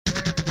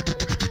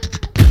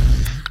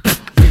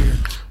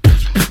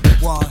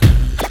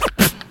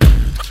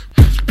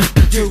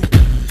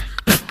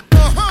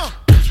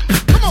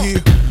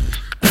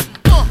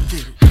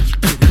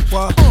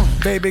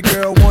Baby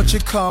girl, won't you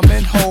come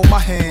and hold my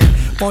hand?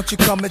 Won't you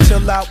come and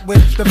chill out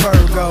with the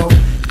Virgo?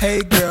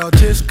 Hey girl,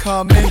 just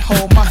come and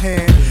hold my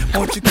hand.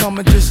 Won't you come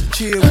and just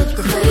chill with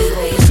the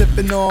Virgo?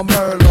 Sipping on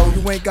Merlot,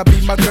 you ain't gotta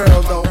be my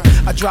girl though.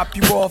 I drop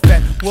you off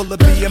at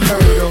Willoughby and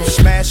Myrtle.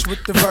 Smash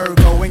with the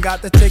Virgo, ain't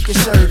got to take your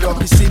shirt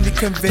off. You see me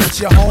convince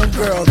your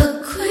homegirl.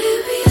 Aquarius.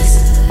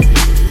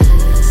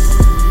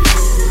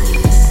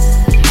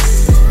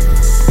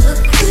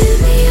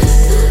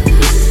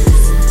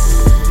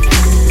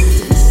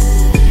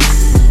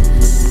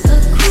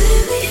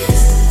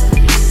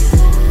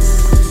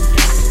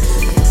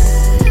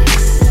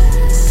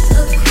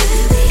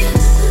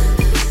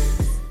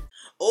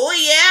 Oh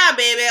yeah,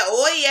 baby.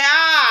 Oh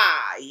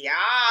yeah. Yeah,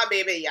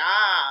 baby. Yeah.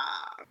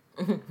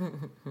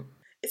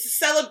 It's a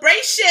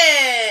celebration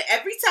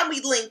every time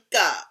we link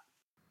up.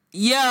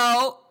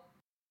 Yo.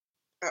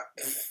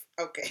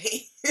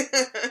 Okay.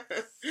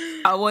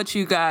 I want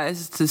you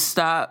guys to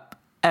stop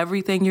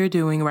everything you're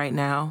doing right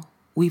now.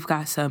 We've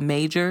got some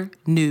major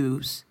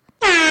news.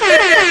 Big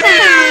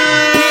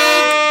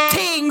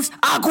things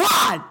are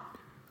gone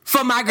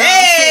for my girl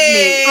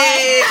Sydney.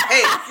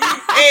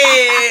 Hey.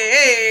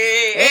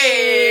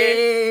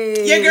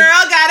 Your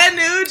girl got a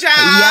new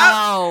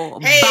job. Yo.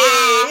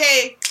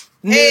 Hey.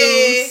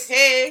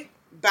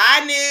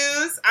 Bye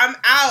news. I'm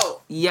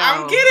out. Yo.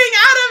 I'm getting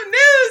out of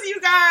news, you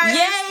guys.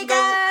 Yay,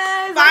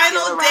 guys. The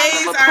final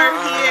days are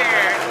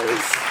here.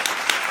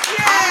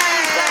 Yay.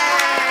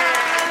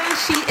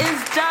 She is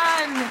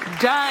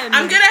done.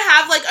 I'm going to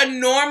have like a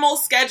normal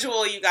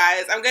schedule, you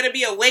guys. I'm going to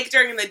be awake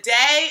during the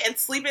day and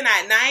sleeping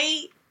at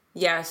night.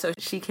 Yeah, so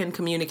she can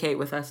communicate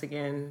with us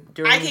again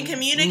during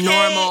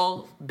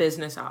normal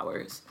business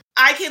hours.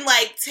 I can,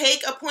 like,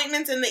 take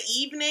appointments in the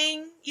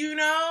evening, you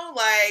know?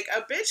 Like,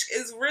 a bitch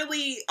is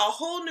really, a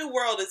whole new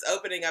world is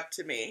opening up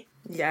to me.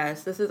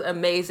 Yes, this is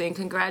amazing.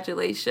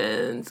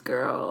 Congratulations,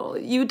 girl.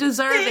 You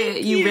deserve it.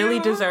 Thank You really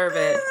deserve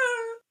it.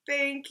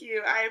 Thank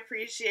you. I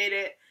appreciate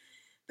it.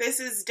 This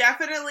is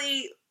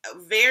definitely a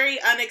very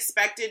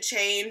unexpected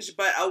change,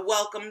 but a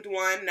welcomed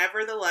one,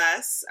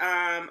 nevertheless.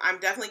 I'm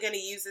definitely going to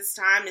use this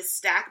time to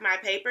stack my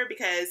paper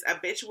because a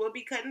bitch will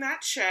be cutting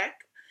that check.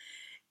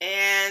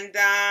 And,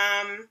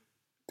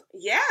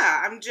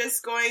 I'm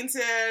just going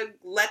to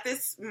let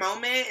this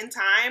moment in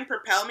time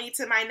propel me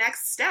to my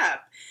next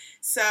step.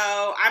 So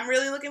I'm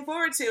really looking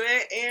forward to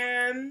it.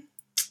 And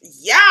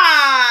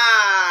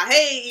yeah,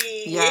 hey,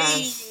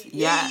 yes,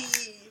 yeah.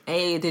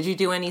 Hey, did you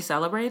do any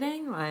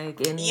celebrating?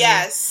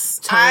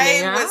 Yes,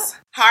 I was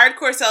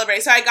hardcore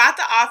celebrating. So I got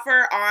the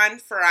offer on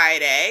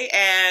Friday,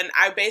 and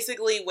I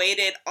basically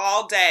waited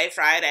all day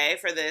Friday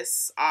for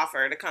this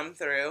offer to come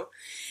through.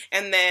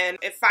 And then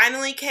it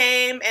finally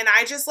came, and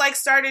I just,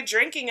 started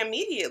drinking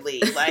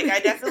immediately. I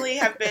definitely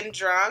have been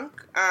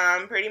drunk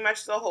pretty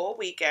much the whole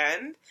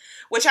weekend,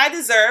 which I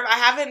deserve. I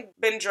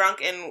haven't been drunk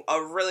in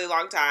a really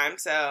long time.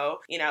 So,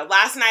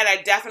 last night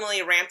I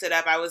definitely ramped it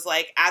up. I was,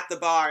 at the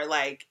bar,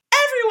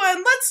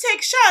 everyone, let's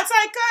take shots.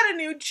 I got a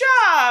new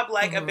job.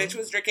 A bitch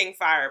was drinking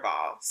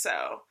Fireball.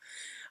 So,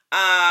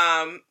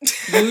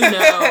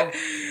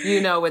 you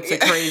know it's a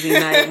crazy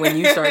night when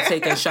you start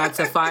taking shots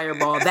of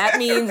Fireball. That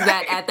means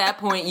that at that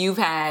point you've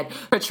had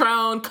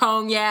Patron,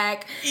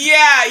 cognac.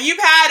 Yeah, you've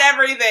had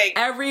everything.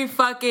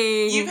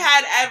 You've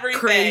had everything.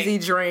 Crazy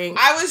drink.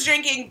 I was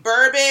drinking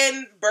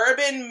bourbon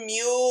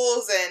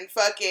mules, and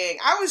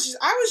I was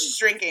just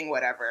drinking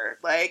whatever,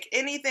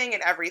 anything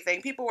and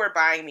everything. People were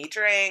buying me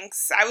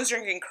drinks. I was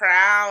drinking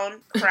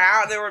Crown.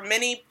 There were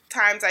many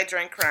times I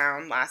drank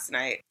Crown last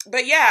night.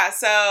 But yeah,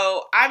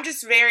 so I'm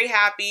just very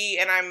happy,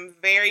 and I'm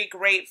very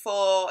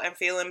grateful and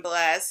feeling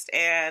blessed.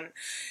 And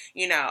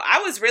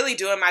I was really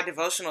doing my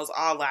devotionals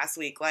all last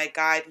week.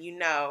 God, you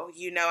know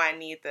I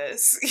need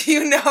this.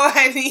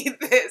 I need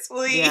this,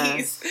 please.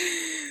 Yes.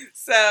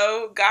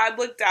 So God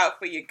looked out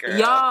for you, girl.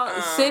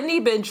 Y'all, Sydney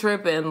been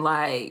tripping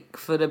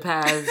for the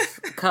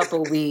past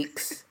couple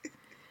weeks.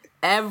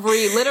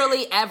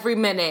 Literally every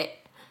minute,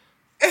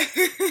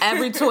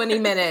 every 20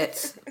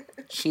 minutes.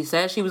 She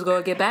said she was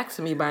going to get back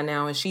to me by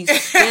now, and she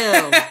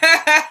still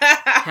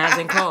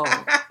hasn't called.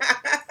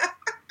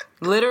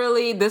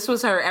 Literally, this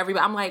was her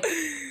I'm like,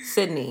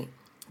 Sydney,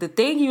 the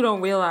thing you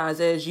don't realize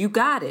is you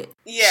got it.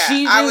 Yeah,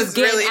 I was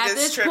really at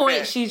this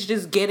point, she's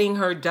just getting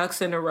her ducks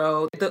in a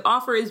row. The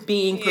offer is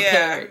being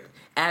prepared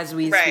as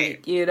we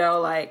speak.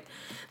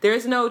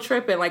 There's no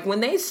tripping.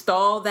 When they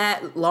stall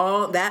that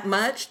long, that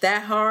much,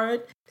 that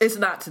hard, it's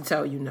not to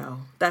tell you no.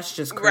 That's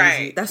just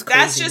crazy. Right. That's crazy.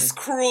 That's just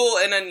cruel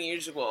and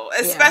unusual.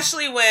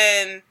 Especially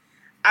when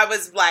I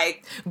was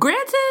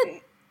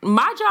Granted,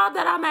 my job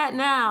that I'm at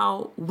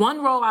now,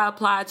 one role I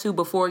applied to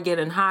before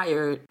getting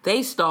hired,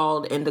 they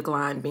stalled and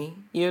declined me,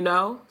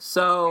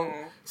 So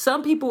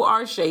some people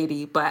are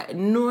shady, but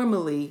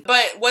normally.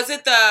 But was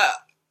it the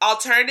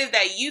alternative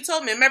that you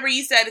told me? Remember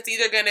you said it's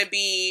either going to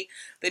be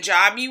the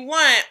job you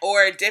want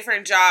or a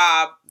different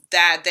job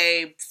that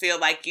they feel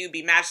like you'd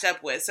be matched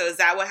up with. So is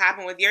that what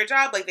happened with your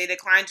job? They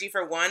declined you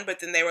for one,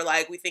 but then they were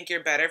like, we think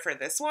you're better for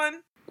this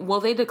one? Well,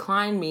 they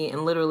declined me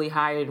and literally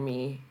hired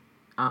me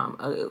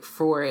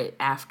for it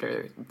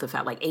after the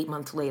fact, like 8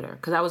 months later,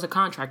 because I was a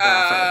contractor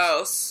at first.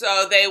 Oh,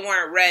 so they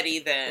weren't ready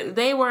then.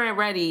 They weren't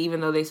ready,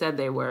 even though they said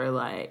they were,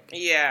 like...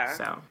 Yeah.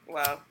 So.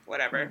 Well,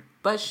 whatever.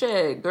 But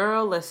shit,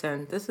 girl,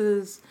 listen, this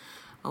is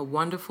a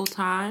wonderful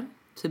time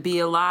to be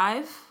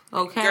alive,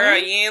 okay? Girl,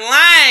 you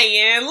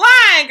ain't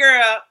lying,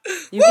 girl.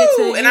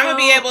 Woo! And I'm going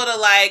to be able to,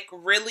 like,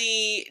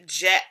 really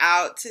jet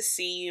out to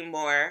see you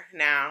more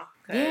now.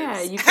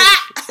 Yeah, you can...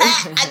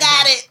 I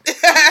got it.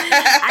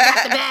 I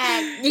got the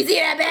bag. You see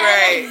that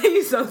bag? Right.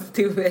 You're so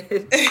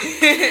stupid.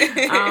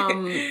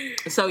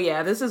 So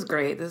yeah, this is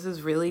great. This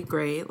is really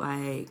great.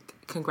 Like,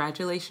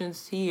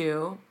 congratulations to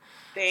you.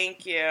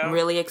 Thank you. I'm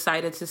really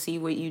excited to see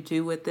what you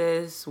do with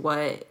this,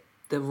 what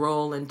the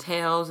role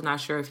entails. Not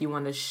sure if you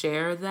want to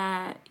share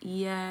that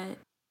yet.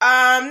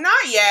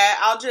 Not yet.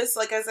 I'll just,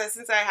 like I said,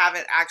 since I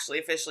haven't actually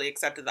officially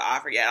accepted the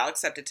offer yet, I'll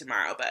accept it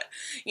tomorrow, but,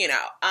 you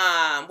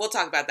know, we'll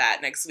talk about that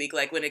next week,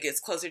 like, when it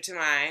gets closer to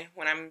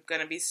when I'm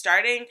gonna be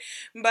starting,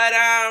 but,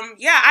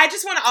 yeah, I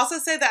just want to also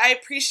say that I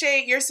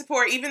appreciate your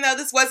support, even though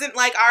this wasn't,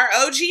 like, our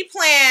OG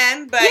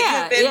plan, but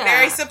you've been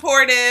very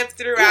supportive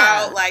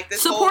throughout, like,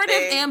 this whole thing.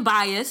 Supportive and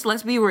biased,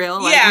 let's be real.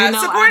 Like, yeah, you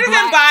know, supportive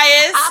and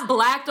biased. I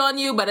blacked on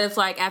you, but it's,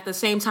 like, at the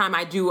same time,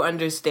 I do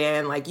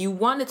understand, like, you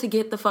wanted to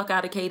get the fuck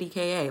out of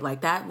KDKA, like,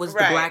 that was the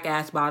black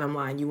ass bottom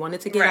line. You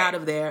wanted to get out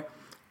of there.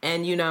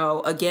 And, you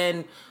know,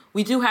 again,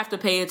 we do have to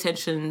pay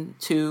attention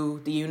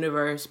to the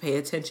universe, pay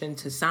attention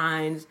to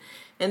signs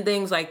and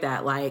things like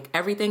that. Like,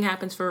 everything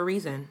happens for a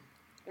reason.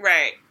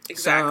 Right.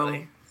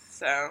 Exactly.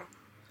 So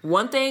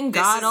one thing,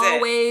 God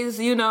always,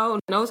 you know,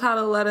 knows how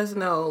to let us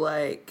know,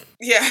 like,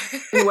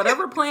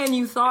 whatever plan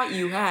you thought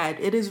you had,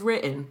 it is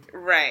written.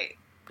 Right.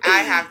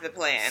 I have the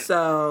plan.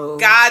 So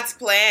God's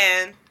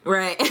plan.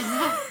 Right.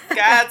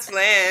 God's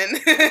plan.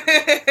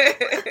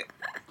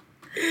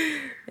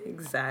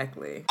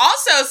 Exactly.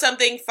 Also, some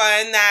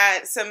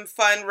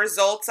fun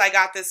results I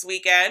got this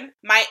weekend.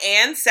 My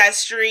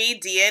Ancestry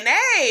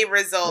DNA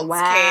results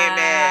came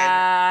in.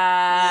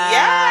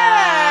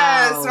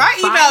 Yes. My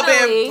email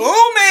been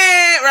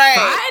booming. Right.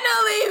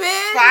 Finally,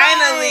 man.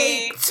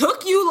 Finally. Like,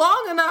 took you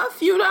long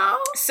enough, you know?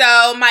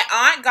 So my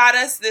aunt got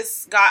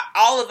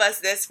all of us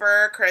this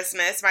for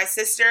Christmas. My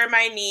sister and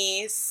my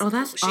niece. Oh,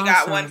 that's She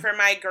got one for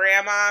my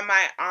grandma,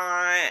 my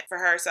aunt, for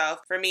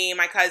herself, for me,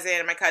 my cousin,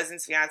 and my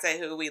cousin's fiance,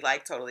 who we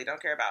like totally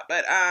don't care about.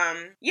 But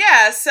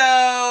yeah,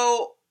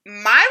 so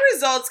my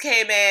results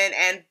came in,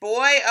 and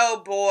boy,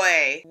 oh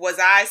boy, was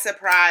I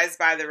surprised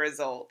by the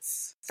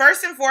results.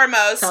 First and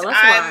foremost, tell us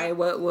why.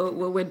 What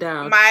went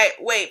down?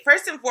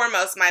 First and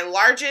foremost, my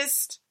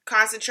largest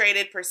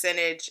concentrated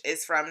percentage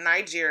is from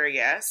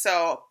Nigeria.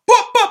 So,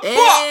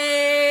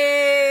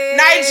 hey!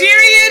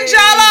 Nigerian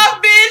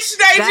jollof, bitch!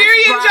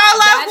 Nigerian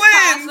jollof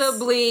wins! That's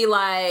possibly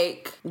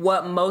like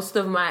what most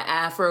of my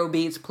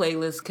Afrobeats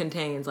playlist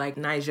contains, like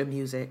Niger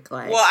music.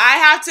 Like, well, I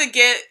have to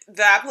get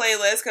that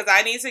playlist because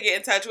I need to get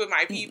in touch with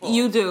my people.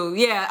 You do,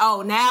 yeah.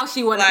 Oh, now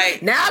she want to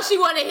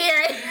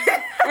hear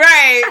it.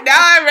 Right, now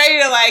I'm ready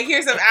to like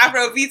hear some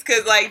Afrobeats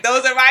because like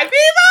those are my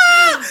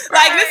people.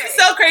 Like, this is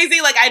so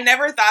crazy. Like, I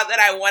never thought that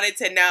I wanted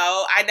to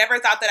know. I never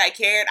thought that I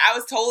cared. I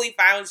was totally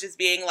fine with just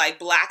being like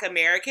Black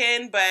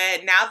American,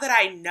 but now that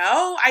I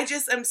know, I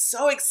just am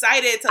so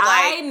excited to like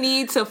I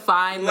need to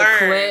find the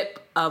clip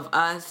of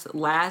us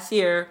last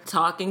year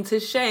talking to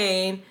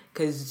Shane,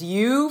 because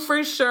you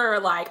for sure,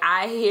 like,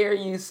 I hear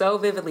you so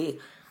vividly.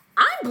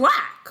 I'm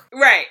Black.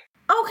 Right.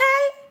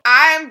 Okay.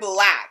 I'm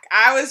Black.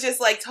 I was just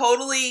like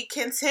totally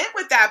content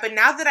with that. But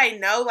now that I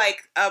know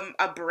like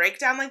a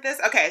breakdown like this,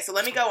 okay, so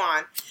let me go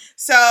on.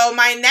 So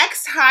my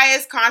next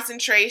highest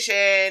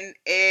concentration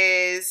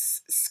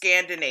is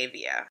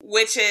Scandinavia,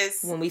 which is...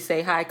 When we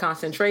say high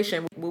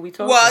concentration, what we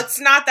talking? Well, it's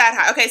not that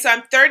high. Okay, so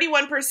I'm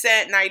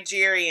 31%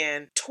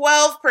 Nigerian,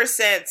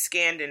 12%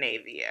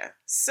 Scandinavia.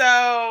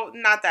 So,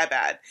 not that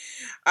bad.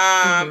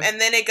 And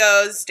then it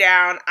goes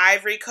down.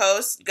 Ivory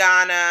Coast,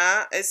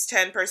 Ghana is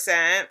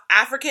 10%.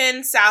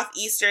 African,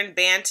 Southeastern,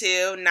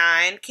 Bantu,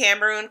 9.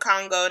 Cameroon,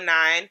 Congo,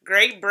 9.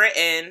 Great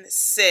Britain,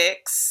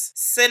 6.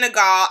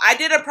 Senegal. I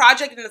did a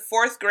project in the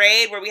 4th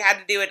grade where we had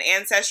to do an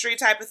ancestry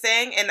type of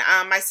thing. And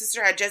my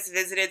sister had just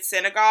visited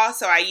Senegal,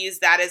 so I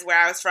used that as where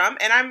I was from.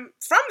 And I'm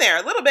from there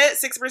a little bit,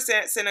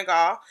 6%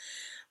 Senegal.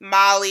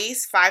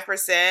 Mali's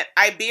 5%.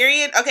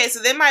 Iberian. Okay,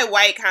 so then my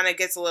white kind of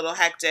gets a little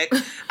hectic.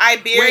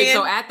 Iberian. Wait,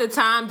 so at the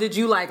time, did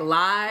you like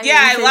lie? Yeah,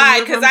 I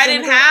lied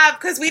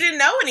because we didn't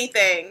know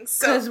anything.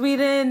 Because we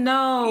didn't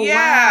know.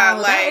 Yeah,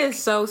 wow, that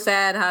is so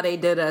sad how they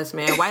did us,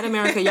 man. White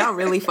America, y'all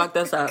really fucked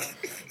us up.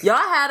 Y'all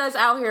had us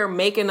out here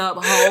making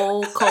up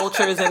whole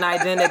cultures and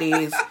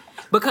identities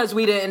because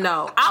we didn't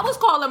know. I was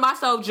calling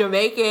myself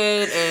Jamaican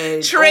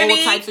and Trini. all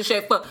types of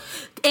shit, but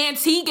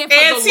Antiguan.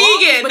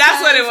 Antiguan,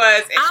 that's what it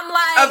was. I'm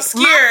like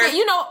obscure.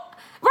 You know,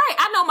 right?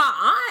 I know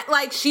my aunt,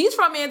 like she's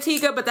from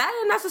Antigua, but that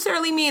didn't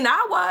necessarily mean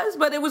I was.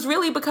 But it was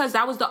really because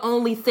that was the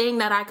only thing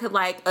that I could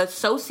like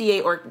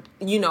associate or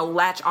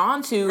latch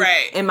onto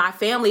in my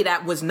family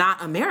that was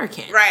not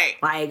American. Right.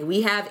 Like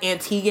we have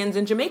Antiguans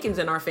and Jamaicans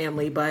in our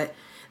family, but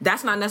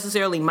that's not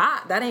necessarily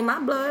that ain't my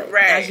blood,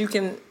 right? As you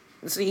can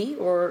see,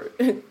 or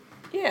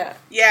yeah.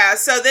 Yeah,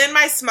 so then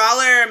my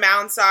smaller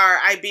amounts are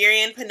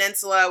Iberian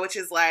Peninsula, which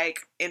is like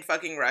in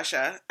fucking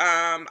Russia,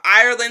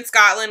 Ireland,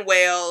 Scotland,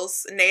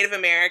 Wales, Native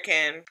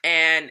American,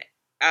 and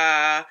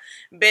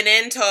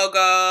Benin,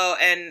 Togo,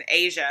 and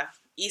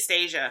East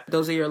Asia.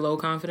 Those are your low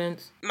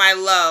confidence? My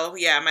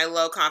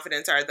low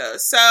confidence are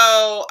those.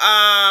 So,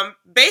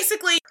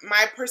 basically,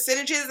 my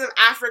percentages of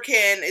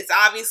African is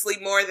obviously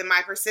more than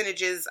my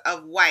percentages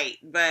of white,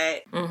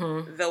 but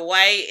the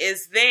white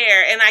is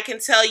there, and I can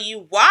tell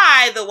you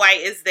why the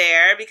white is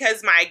there,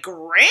 because my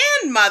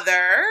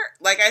grandmother,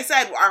 like I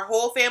said, our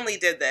whole family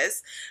did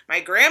this. My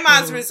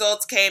grandma's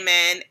results came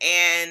in,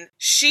 and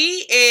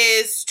she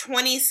is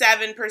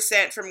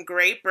 27% from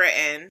Great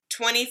Britain,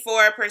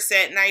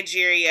 24%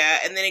 Nigeria,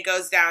 and then it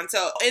goes down.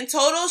 So in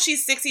total,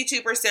 she's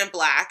 62%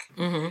 black,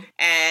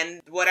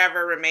 and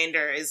whatever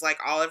remainder is like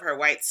all of her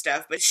white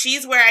stuff. But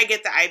she's where I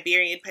get the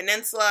Iberian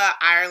Peninsula,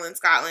 Ireland,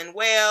 Scotland,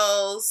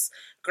 Wales,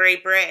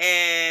 Great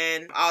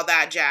Britain, all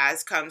that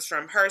jazz comes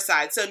from her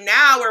side. So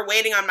now we're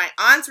waiting on my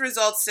aunt's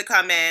results to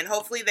come in.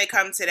 Hopefully they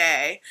come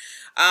today,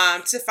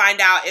 to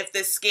find out if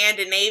the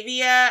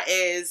Scandinavia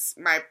is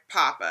my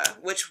papa,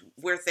 which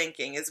we're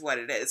thinking is what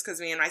it is,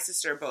 because me and my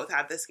sister both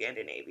have the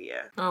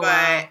Scandinavia. Oh, but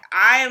wow.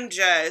 I'm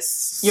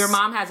just... Your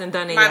mom hasn't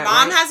done it yet, My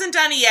mom hasn't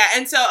done it yet.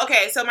 And so,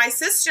 so my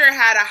sister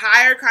had a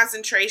higher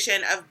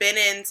concentration of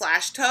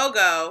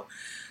Benin/Togo,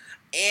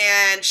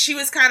 and she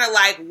was kind of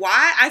like,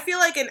 why? I feel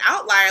like an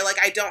outlier. Like,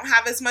 I don't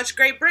have as much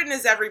Great Britain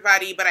as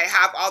everybody, but I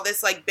have all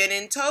this, like,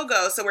 Benin,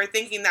 Togo. So we're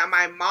thinking that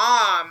my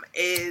mom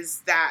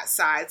is that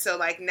side. So,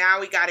 like, now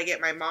we got to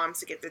get my mom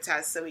to get the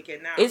test so we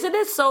can know. Isn't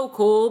it so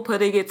cool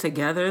putting it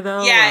together,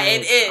 though? Yeah,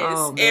 like, it is.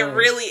 Oh, it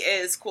really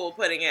is cool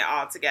putting it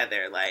all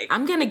together. Like,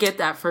 I'm going to get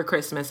that for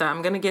Christmas.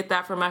 I'm going to get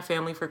that for my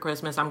family for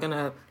Christmas. I'm going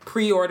to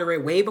pre-order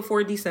it way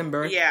before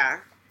December. Yeah.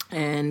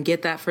 And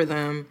get that for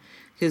them,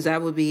 because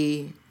that would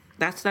be...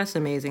 That's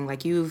amazing.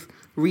 Like, you've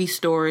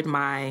restored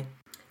my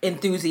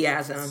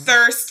enthusiasm.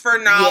 Thirst for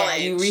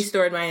knowledge. Yeah, you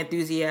restored my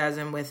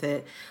enthusiasm with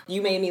it.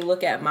 You made me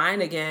look at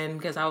mine again,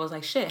 because I was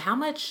like, shit, how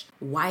much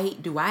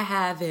white do I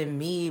have in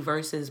me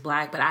versus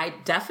black? But I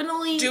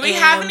definitely Do we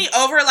have any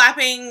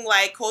overlapping,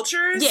 like,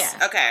 cultures? Yeah.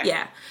 Okay.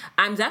 Yeah.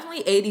 I'm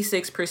definitely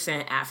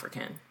 86%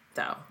 African,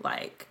 though.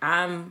 Like,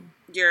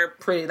 You're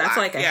pretty... That's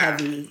black, like a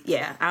heavy...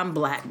 Yeah, I'm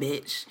black,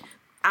 bitch.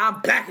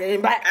 I'm black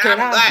and black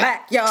and I'm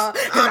black, y'all. And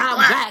I'm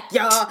black,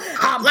 y'all.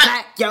 I'm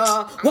black,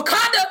 y'all.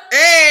 Wakanda.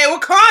 Hey,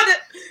 Wakanda.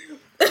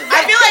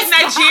 I feel like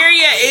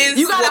Nigeria is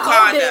You gotta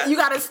Wakanda. hold it. You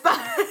gotta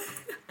stop.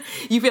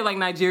 You feel like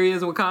Nigeria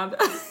is Wakanda?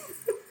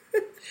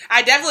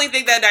 I definitely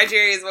think that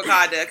Nigeria is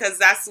Wakanda, because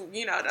that's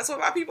what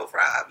my people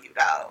from,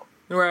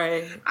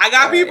 Right. I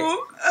got people.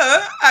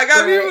 I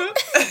got people.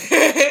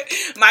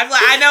 My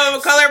flag. I know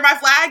what color my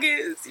flag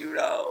is,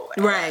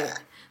 Right.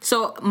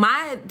 So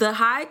the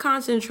high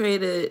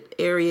concentrated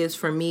areas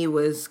for me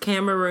was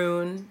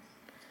Cameroon,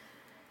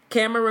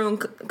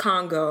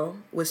 Congo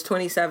was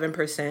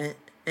 27%,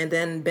 and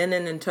then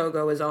Benin and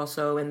Togo is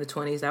also in the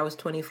 20s. That was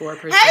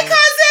 24%. Hey,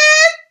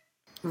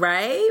 cousin!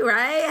 Right.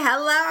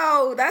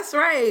 Hello. That's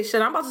right.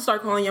 Shit, I'm about to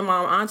start calling your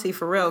mom auntie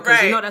for real,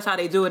 because you know that's how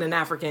they do it in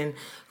African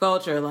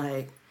culture.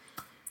 Like,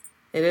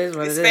 it is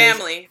what it is. It's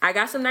family. I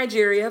got some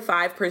Nigeria,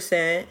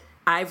 5%.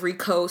 Ivory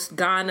Coast,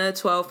 Ghana,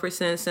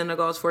 12%,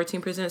 Senegal is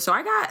 14%. So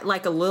I got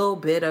like a little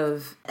bit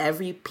of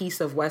every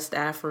piece of West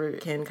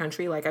African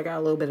country. Like, I got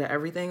a little bit of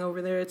everything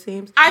over there, it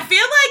seems. I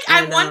feel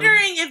like I'm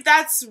wondering if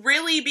that's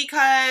really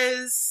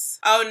because...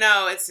 Oh,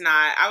 no, it's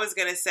not. I was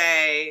going to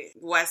say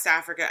West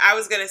Africa.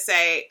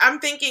 I'm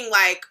thinking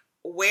like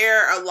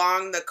where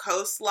along the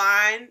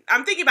coastline.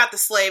 I'm thinking about the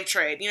slave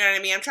trade. You know what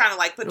I mean? I'm trying to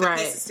like put the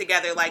pieces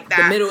together like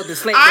that. The middle of the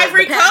slave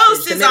Ivory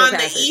Coast is on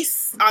passage.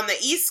 the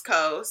east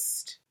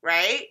coast,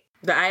 right?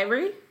 The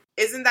Ivory?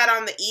 Isn't that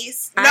on the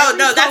east? Ivory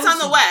No, that's on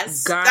the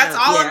west. Ghana, that's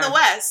all on the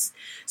west.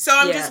 So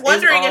I'm just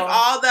wondering if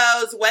all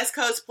those West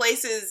Coast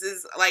places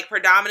is like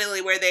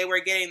predominantly where they were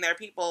getting their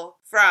people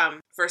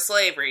from for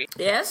slavery.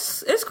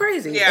 Yes, it's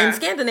crazy. Yeah. In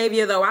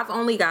Scandinavia, though, I've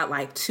only got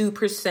like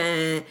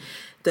 2%.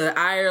 The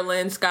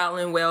Ireland,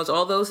 Scotland, Wales,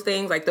 all those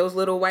things, like those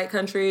little white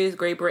countries,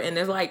 Great Britain,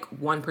 there's like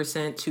 1%,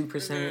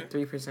 2%,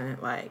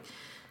 3%. Like,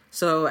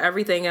 so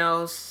everything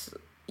else,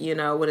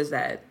 what is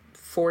that?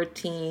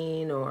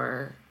 14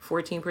 or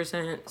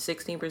 14%,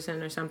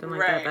 16% or something like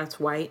that. That's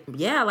white.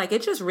 Yeah, like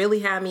it just really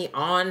had me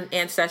on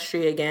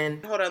Ancestry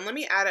again. Hold on, let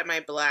me add up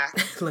my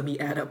black. Let me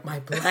add up my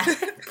black.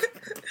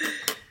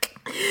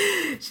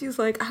 She's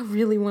like, I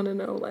really want to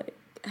know, like,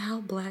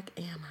 how black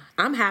am I?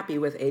 I'm happy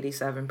with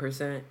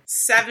 87%.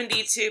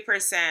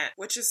 72%,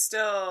 which is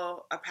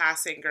still a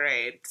passing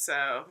grade,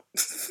 so...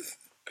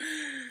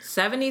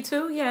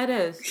 72? Yeah, it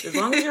is. As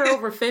long as you're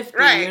over 50,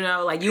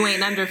 right. like you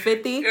ain't under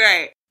 50.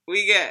 Right,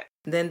 we get.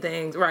 Then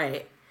things,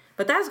 right.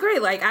 But that's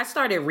great. Like, I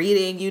started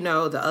reading, you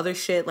know, the other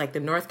shit, like the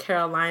North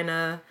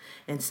Carolina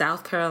and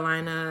South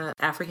Carolina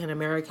African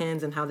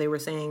Americans and how they were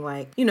saying,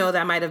 like, you know,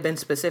 that might have been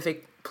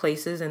specific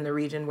places in the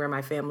region where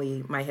my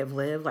family might have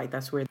lived. Like,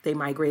 that's where they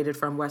migrated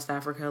from West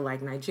Africa,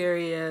 like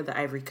Nigeria, the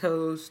Ivory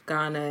Coast,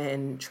 Ghana,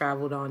 and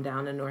traveled on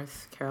down to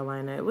North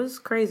Carolina. It was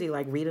crazy,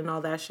 like, reading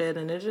all that shit.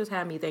 And it just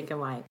had me thinking,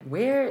 like,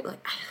 where,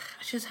 like,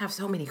 I just have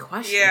so many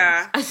questions.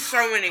 Yeah,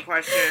 so many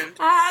questions. Something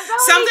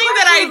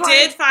that I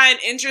did find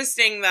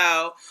interesting,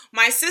 though,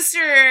 my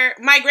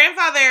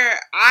grandfather,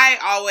 I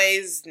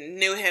always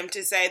knew him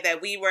to say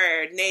that we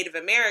were Native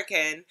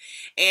American,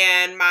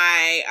 and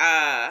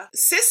my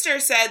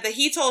sister said that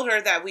he told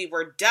her that we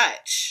were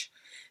Dutch.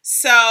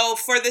 So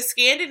for the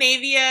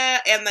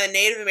Scandinavia and the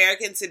Native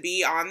American to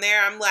be on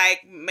there, I'm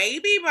like,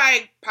 maybe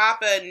my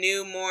papa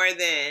knew more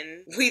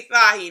than we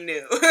thought he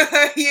knew.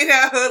 You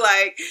know,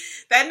 like,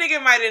 that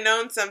nigga might have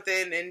known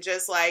something and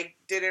just, like,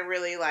 didn't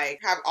really, like,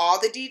 have all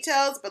the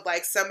details, but,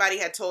 like, somebody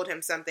had told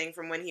him something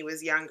from when he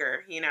was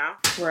younger, you know?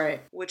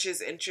 Right. Which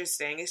is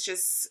interesting. It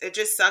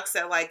just sucks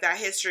that, like, that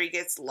history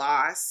gets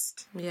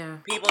lost. Yeah.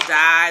 People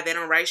die, they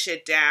don't write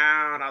shit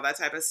down, all that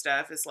type of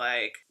stuff. It's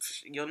like,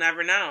 you'll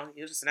never know.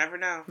 You'll just never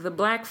know. The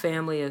Black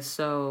family is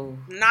so...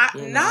 Not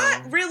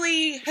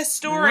really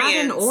historians.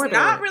 Not in order.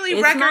 Not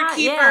really record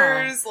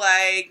keepers.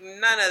 Like,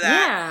 none of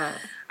that.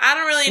 Yeah. I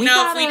don't really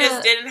know if we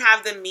just didn't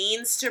have the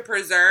means to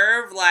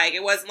preserve. Like,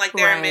 it wasn't like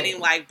there were many,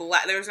 like,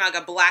 there was not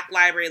like a black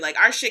library. Like,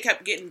 our shit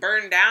kept getting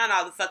burned down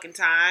all the fucking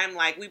time.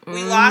 Like,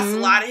 we lost a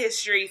lot of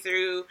history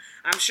through,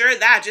 I'm sure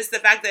that, just the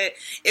fact that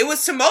it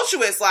was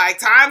tumultuous. Like,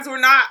 times were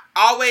not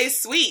always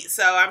sweet.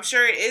 So I'm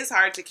sure it is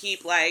hard to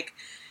keep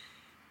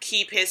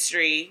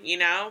history, you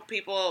know?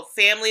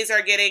 Families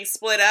are getting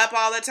split up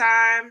all the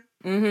time.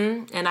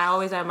 Mm-hmm. And I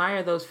always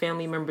admire those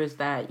family members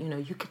that, you know,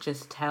 you could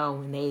just tell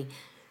when they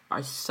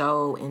are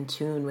so in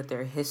tune with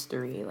their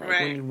history. Like,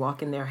 when you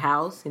walk in their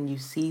house and you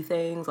see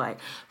things, like,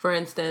 for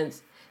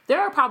instance, there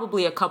are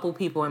probably a couple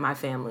people in my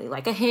family,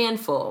 like a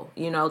handful,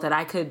 you know, that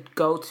I could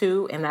go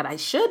to and that I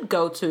should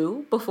go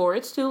to before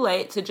it's too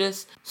late to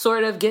just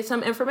sort of get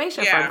some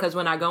information from. Because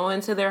when I go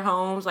into their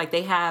homes, like,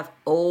 they have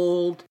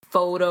old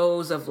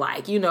photos of,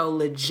 like, you know,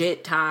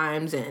 legit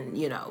times and,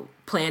 you know,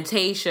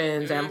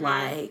 plantations and,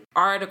 like,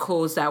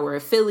 articles that were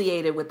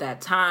affiliated with that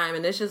time.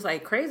 And it's just,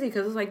 like, crazy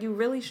because it's like, you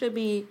really should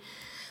be...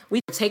 We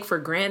take for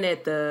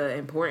granted the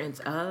importance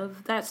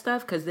of that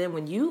stuff because then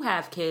when you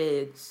have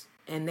kids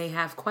and they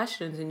have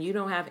questions and you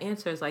don't have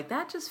answers, like,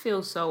 that just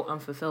feels so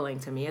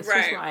unfulfilling to me. It's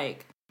just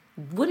like,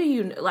 what do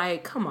you,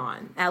 like, come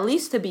on. At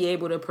least to be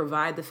able to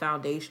provide the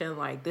foundation,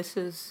 like, this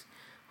is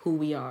who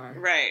we are.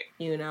 Right.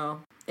 You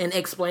know? And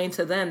explain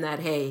to them that,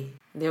 hey,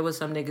 there was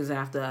some niggas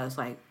after us,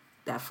 like,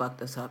 that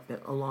fucked us up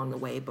along the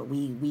way, but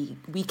we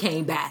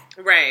came back.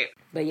 Right.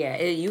 But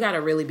yeah, you got to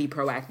really be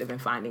proactive in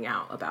finding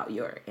out about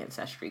your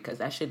ancestry because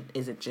that shit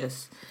isn't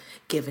just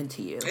given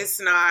to you. It's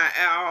not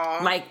at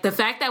all. Like, the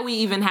fact that we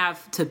even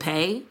have to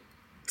pay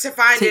to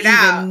find it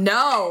out. Even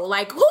know,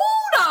 like, who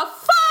the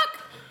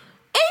fuck?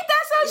 Ain't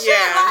that some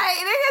shit? Like,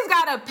 niggas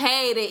gotta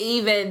pay to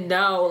even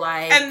know,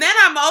 like. And then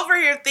I'm over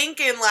here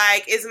thinking,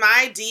 like, is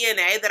my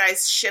DNA that I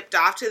shipped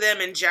off to them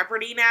in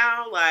jeopardy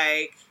now?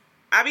 Like,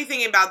 I be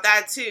thinking about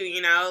that too,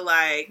 you know,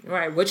 like.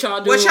 Right, what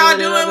y'all doing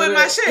with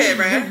my shit,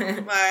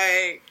 right?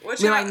 Like,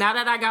 what y'all. Like, now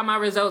that I got my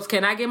results,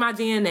 can I get my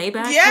DNA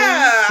back?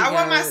 Yeah, I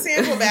want my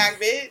sample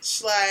back,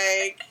 bitch.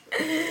 Like.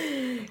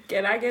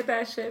 Can I get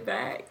that shit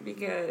back?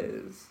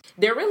 Because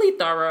they're really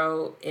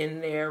thorough in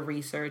their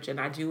research, and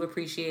I do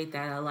appreciate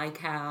that. I like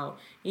how,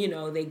 you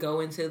know, they go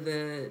into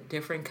the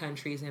different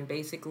countries and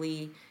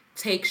basically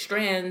take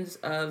strands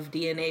of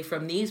DNA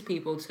from these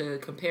people to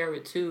compare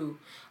it to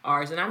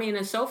ours. And I mean,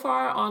 and so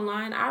far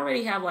online, I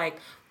already have like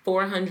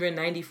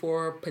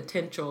 494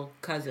 potential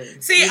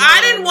cousins. See,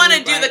 I didn't want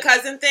to do the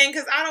cousin thing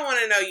because I don't want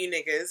to know you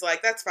niggas.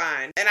 Like, that's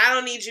fine. And I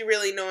don't need you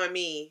really knowing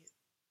me,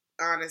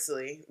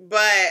 honestly.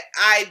 But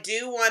I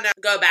do want to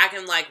go back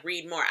and, like,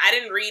 read more. I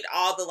didn't read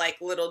all the, like,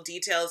 little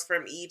details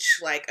from each,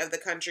 like, of the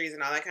countries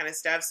and all that kind of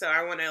stuff. So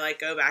I want to, like,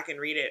 go back and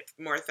read it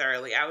more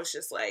thoroughly. I was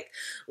just, like,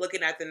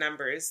 looking at the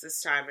numbers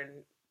this time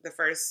and the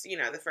first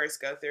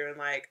go through and,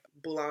 like,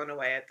 blown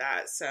away at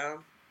that.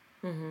 So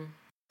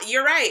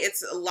you're right.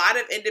 It's a lot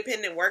of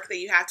independent work that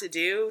you have to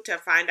do to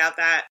find out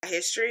that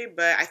history.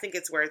 But I think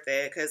it's worth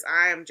it because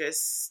I am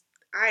just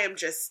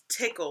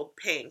tickled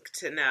pink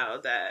to know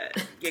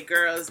that your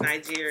girl is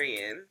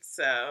Nigerian.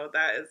 So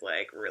that is,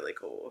 like, really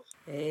cool.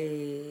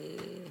 Hey.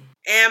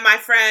 And my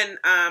friend,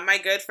 my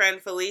good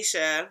friend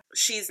Felicia,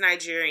 she's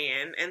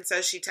Nigerian. And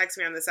so she texted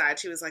me on the side.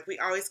 She was like, we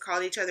always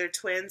called each other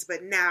twins,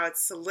 but now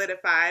it's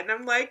solidified. And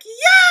I'm like,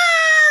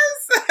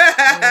 yes!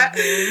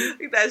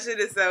 That shit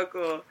is so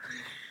cool.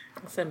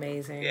 It's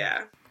amazing.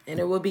 Yeah. And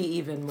it would be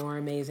even more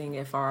amazing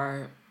if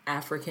our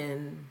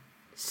African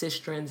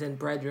sistrens and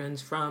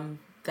brethrens from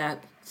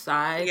that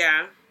side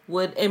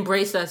would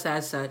embrace us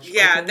as such.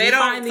 Yeah, like, they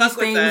don't fuck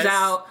with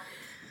us.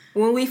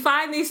 When we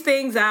find these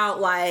things out,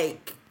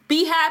 like,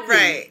 be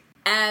happy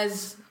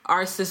as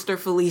our sister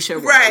Felicia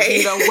was. Right.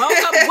 You know,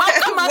 welcome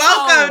us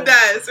home. Welcomed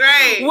us,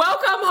 right.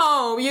 Welcome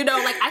home. You know,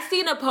 like I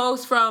seen a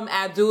post from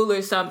Abdul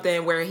or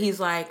something where he's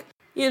like,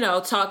 you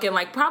know,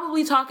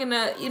 probably talking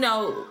to, you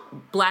know,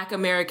 Black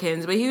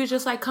Americans, but he was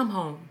just like, come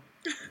home.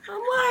 I'm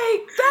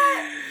like,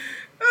 that.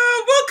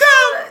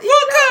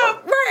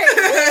 Welcome.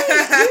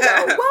 Right. You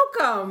know,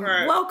 welcome.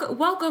 Right.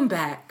 Welcome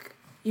back.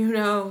 You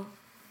know.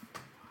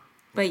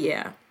 But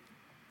yeah.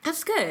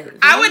 That's good.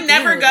 I would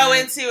never go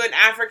into an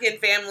African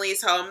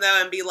family's home, though,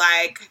 and be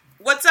like,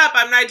 what's up?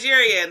 I'm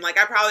Nigerian. Like,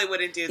 I probably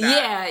wouldn't do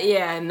that.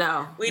 Yeah,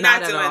 no. We're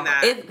not doing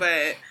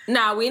that.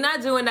 No, we're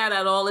not doing that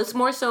at all. It's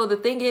more so, the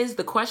thing is,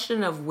 the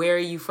question of where are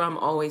you from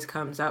always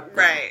comes up.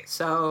 Though. Right.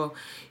 So,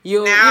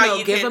 you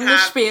give them the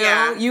spiel.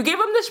 Yeah. You give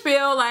them the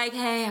spiel like,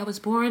 hey, I was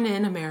born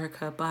in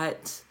America,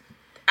 but...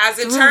 As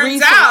it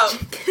turns out,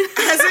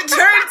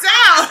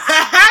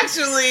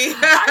 actually,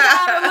 I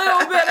got a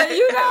little bit of,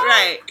 you know.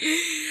 Right.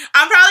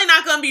 I'm probably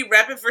not going to be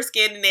repping for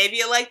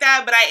Scandinavia like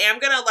that, but I am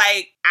going to,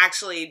 like,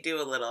 actually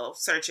do a little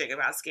searching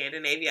about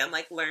Scandinavia and,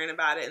 like, learn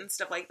about it and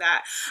stuff like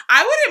that.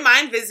 I wouldn't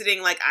mind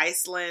visiting, like,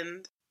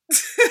 Iceland. Those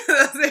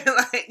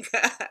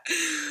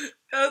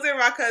are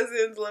my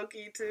cousins,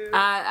 low-key, too.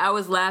 I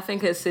was laughing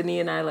because Sydney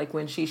and I, like,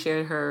 when she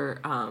shared her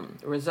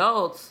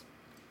results,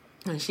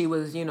 and she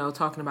was, you know,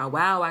 talking about,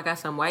 wow, I got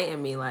some white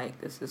in me. Like,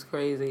 this is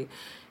crazy.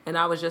 And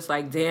I was just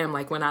like, damn,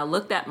 like, when I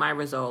looked at my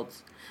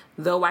results,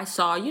 though I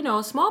saw, you know,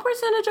 a small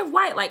percentage of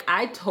white, like,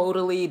 I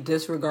totally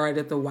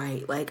disregarded the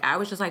white. Like, I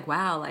was just like,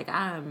 wow, like,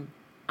 I'm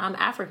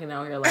African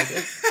out here. Like,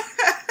 it's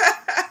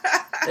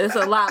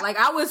a lot. Like,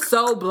 I was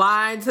so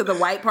blind to the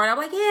white part. I'm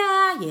like,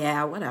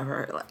 yeah,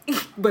 whatever.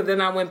 Like, but then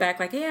I went back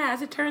like, yeah,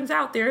 as it turns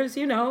out, there's,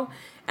 you know...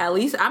 At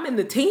least I'm in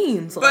the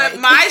teens. But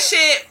my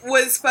shit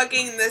was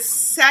fucking the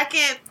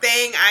second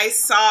thing I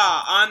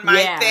saw on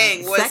my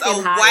thing was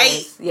a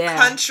white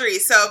country.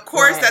 So, of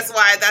course, that's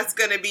why that's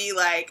going to be,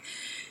 like,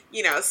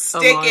 you know,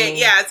 sticking.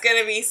 Yeah, it's going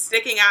to be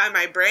sticking out in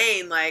my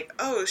brain. Like,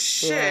 oh,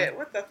 shit,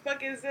 what the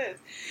fuck is this?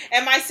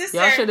 And my sister...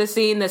 Y'all should have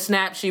seen the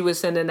snap she was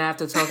sending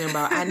after talking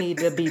about, I need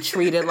to be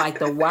treated like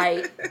the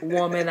white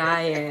woman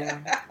I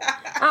am.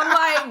 I'm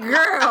like,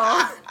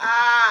 girl.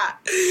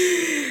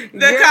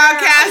 The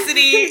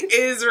caucasity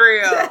is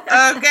real,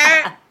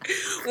 okay?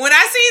 When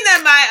I seen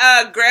that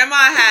my grandma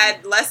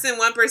had less than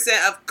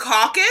 1% of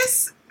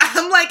caucus,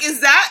 I'm like,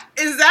 is that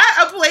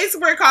a place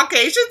where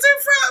Caucasians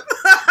are from?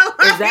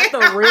 Is that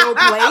the real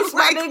place,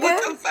 my nigga?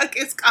 What the fuck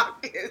is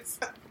caucus?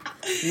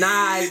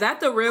 Nah, is that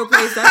the real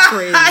place? That's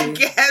crazy. I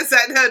guess,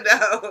 I don't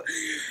know.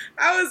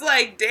 I was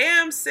like,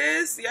 damn,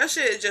 sis, your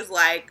shit is just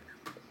like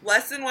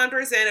less than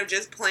 1% of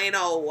just plain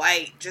old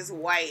white. Just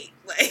white.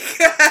 Like,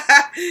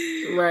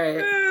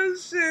 right. Oh,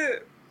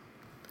 shit.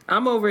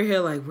 I'm over here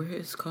like, where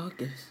is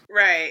caucus?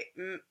 Right.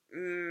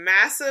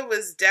 Massa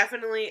was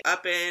definitely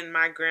up in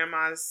my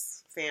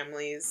grandma's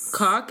family's.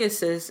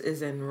 Caucasus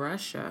is in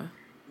Russia.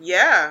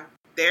 Yeah.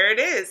 There it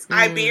is.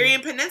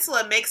 Iberian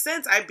Peninsula makes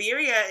sense.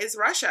 Iberia is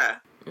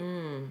Russia.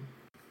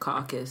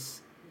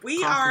 Caucus.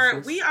 We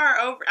are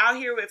over out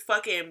here with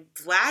fucking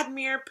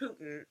Vladimir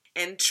Putin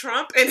and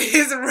Trump and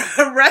his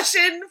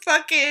Russian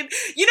fucking...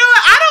 You know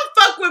what? I don't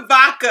fuck with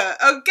vodka,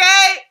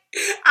 okay?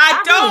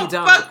 I don't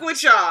fuck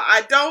with y'all.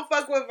 I don't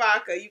fuck with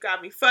vodka. You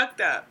got me fucked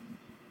up.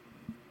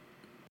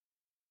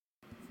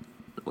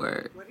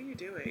 Word. What are you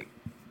doing?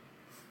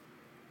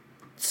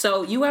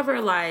 So you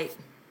ever like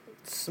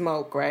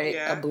smoke, right?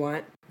 Yeah. A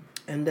blunt,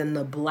 and then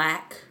the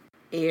black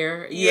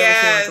air.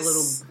 Yes, like a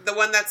little, the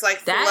one that's like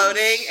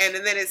floating, and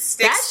then it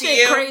sticks to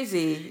you.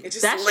 Crazy. It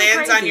just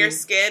lands on your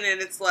skin,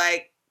 and it's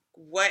like,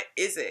 what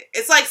is it?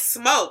 It's like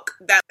smoke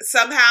that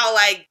somehow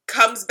like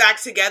comes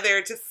back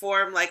together to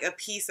form like a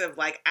piece of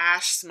like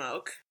ash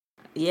smoke.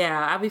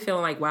 Yeah, I be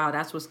feeling like, wow,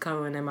 that's what's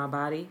coming in my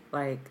body,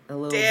 like a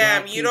little.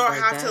 Damn, you don't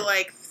have to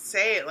like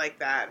say it like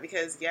that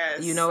because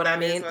yes, you know what I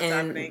mean. What's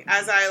happening.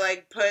 As I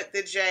like put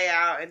the J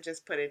out and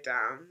just put it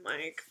down,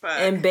 like fuck.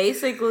 And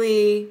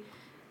basically,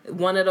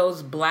 one of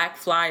those black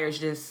flyers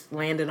just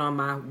landed on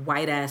my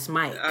white ass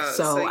mic.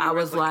 So I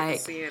was like,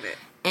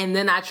 and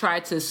then I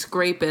tried to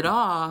scrape it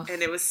off,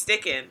 and it was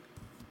sticking.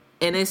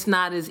 And it's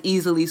not as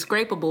easily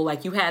scrapable.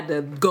 Like, you had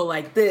to go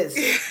like this.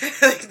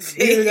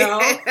 You know?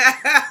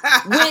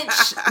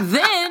 Which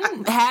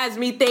then has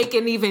me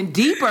thinking even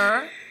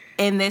deeper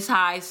in this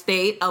high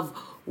state of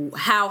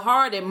how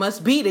hard it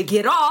must be to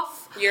get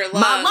off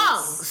my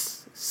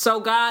lungs. So,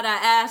 God, I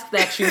ask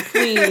that you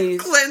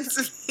please cleanse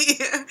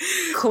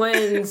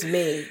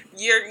me.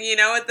 You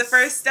know what the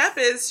first step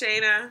is,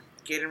 Shayna?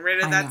 Getting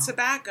rid of that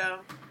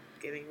tobacco.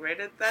 Getting rid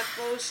of that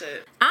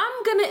bullshit.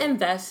 I'm going to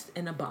invest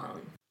in a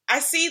bong. I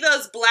see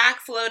those black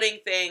floating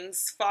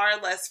things far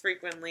less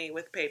frequently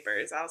with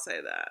papers. I'll say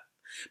that.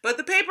 But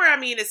the paper, I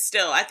mean, is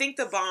still. I think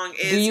the bong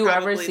is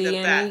probably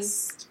the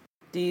best.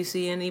 Do you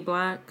see any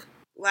black?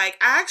 Like,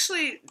 I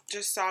actually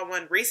just saw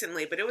one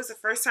recently, but it was the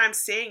first time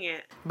seeing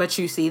it. But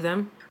you see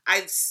them?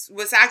 I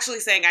was actually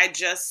saying I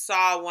just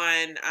saw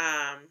one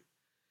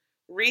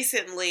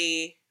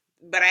recently,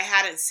 but I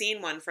hadn't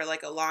seen one for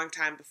like a long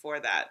time before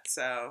that.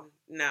 So,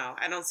 no,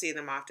 I don't see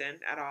them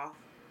often at all.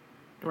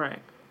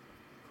 Right.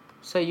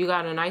 So you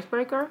got an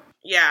icebreaker?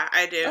 Yeah,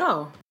 I do.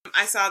 Oh.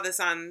 I saw this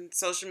on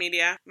social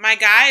media. My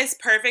guy is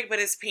perfect, but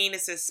his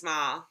penis is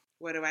small.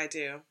 What do I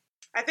do?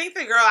 I think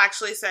the girl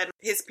actually said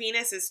his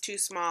penis is too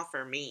small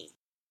for me.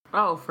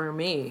 Oh, for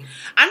me.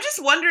 I'm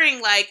just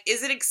wondering, like,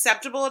 is it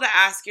acceptable to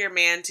ask your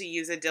man to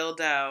use a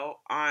dildo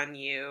on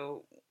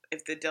you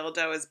if the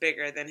dildo is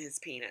bigger than his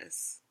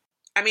penis?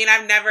 I mean,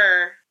 I've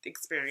never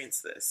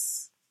experienced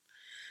this.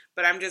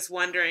 But I'm just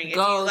wondering if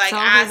you, like,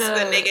 ask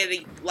the nigga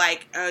to,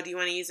 like, oh, do you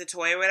want to use a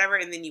toy or whatever?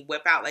 And then you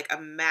whip out, like,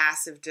 a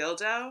massive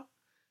dildo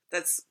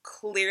that's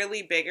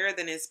clearly bigger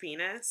than his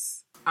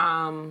penis.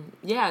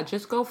 Yeah,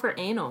 just go for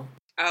anal.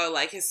 Oh,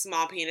 like his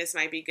small penis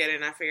might be good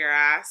enough for your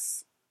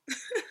ass?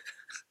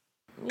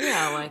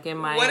 Yeah, like it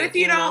might. What if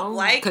you don't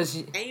like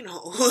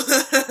anal?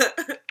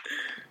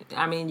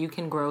 I mean, you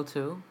can grow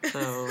too.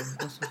 So,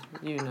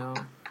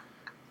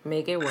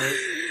 make it work.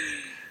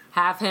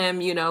 Have him,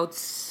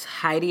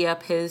 tidy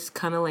up his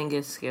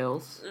cunnilingus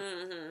skills.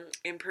 Mm-hmm.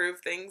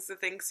 Improve the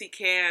things he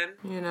can.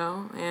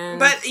 And...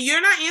 But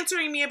you're not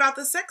answering me about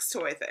the sex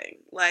toy thing.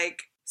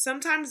 Like,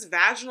 sometimes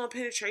vaginal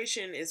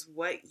penetration is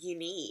what you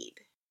need.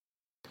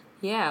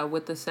 Yeah,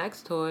 with the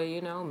sex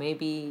toy,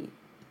 maybe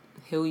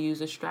he'll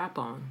use a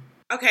strap-on.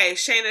 Okay,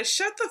 Shayna,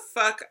 shut the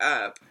fuck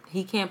up.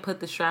 He can't put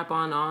the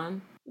strap-on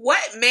on?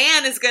 What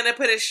man is gonna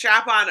put a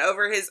strap-on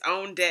over his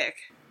own dick?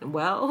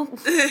 Well,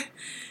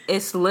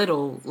 it's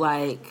little,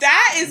 like...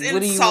 That is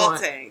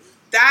insulting.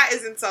 That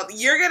is insulting.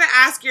 You're gonna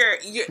ask your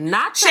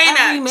not to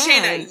every man.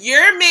 Shayna,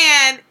 your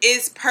man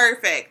is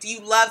perfect.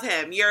 You love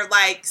him. You're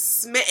like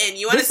smitten.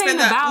 You want to spend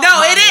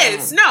it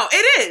is. No,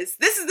 it is.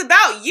 This is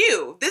about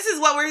you. This is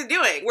what we're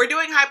doing. We're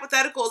doing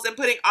hypotheticals and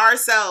putting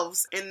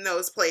ourselves in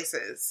those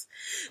places.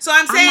 So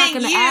I'm saying I'm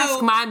not gonna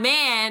ask my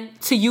man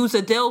to use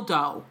a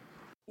dildo.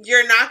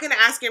 You're not gonna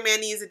ask your man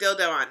to use a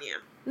dildo on you.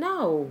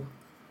 No,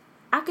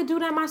 I could do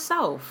that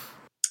myself.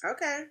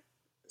 Okay,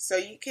 so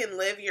you can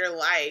live your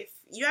life.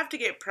 You have to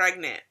get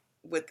pregnant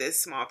with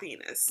this small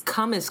penis.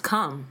 Cum is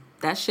cum.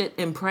 That shit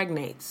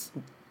impregnates,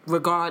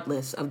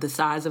 regardless of the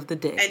size of the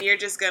dick. And you're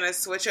just gonna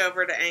switch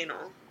over to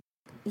anal.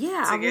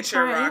 Yeah, I will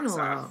try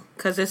anal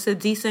because it's a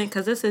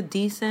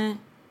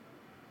decent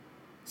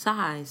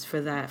size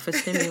for that, for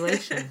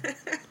stimulation.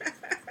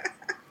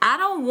 I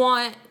don't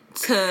want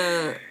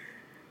to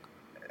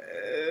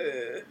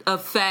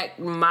affect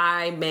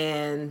my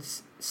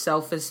man's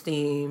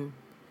self-esteem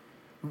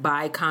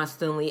by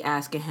constantly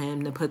asking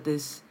him to put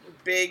this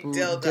big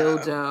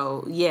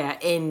dildo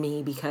in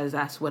me because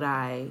that's what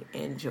I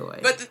enjoy.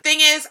 But the thing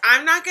is,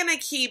 I'm not gonna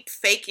keep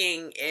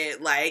faking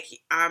it. Like,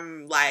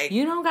 I'm like,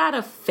 you don't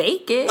gotta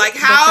fake it. Like,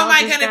 how am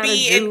I gonna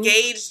be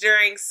engaged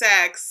during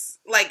sex,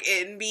 like,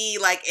 and be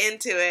like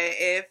into it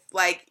if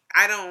like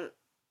I'm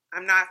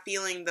not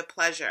feeling the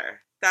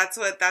pleasure? That's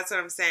what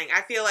I'm saying.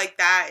 I feel like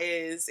that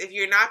is, if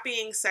you're not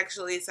being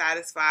sexually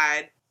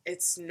satisfied,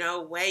 it's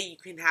no way you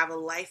can have a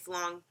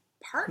lifelong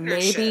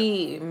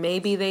partnership.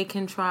 Maybe they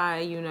can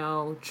try,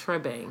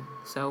 tribbing.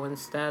 So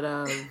instead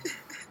of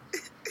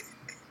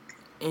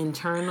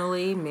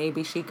internally,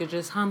 maybe she could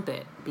just hump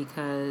it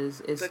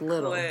because it's the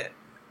little. Clit.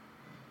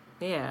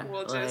 Yeah.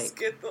 We'll just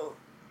get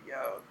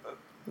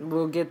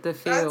we'll get the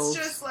feels.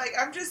 That's just like,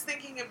 I'm just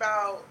thinking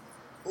about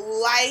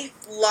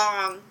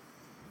lifelong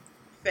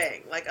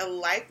thing, like a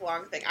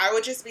lifelong thing. I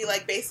would just be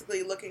like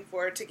basically looking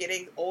forward to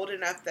getting old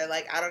enough that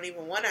like I don't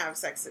even want to have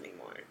sex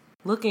anymore.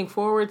 Looking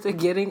forward to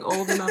getting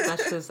old enough?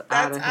 That's just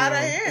out of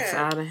hand. It's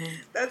out of hand.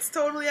 That's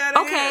totally out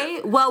of hand.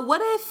 Okay, well,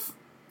 what if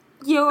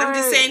I'm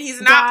just saying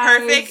he's not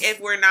perfect if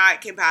we're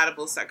not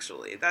compatible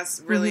sexually.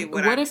 That's really what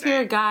I'm saying. What if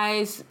your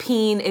guy's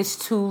peen is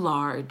too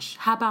large?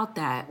 How about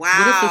that? Wow.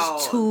 What if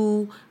it's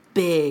too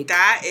big?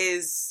 That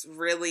is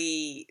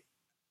really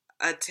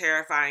a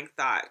terrifying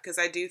thought, because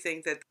I do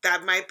think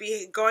that might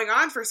be going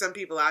on for some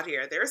people out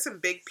here. There are some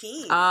big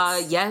peens.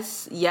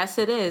 Yes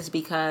it is,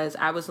 because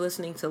I was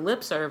listening to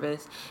Lip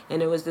Service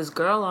and there was this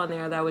girl on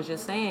there that was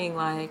just saying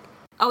like,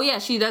 oh yeah,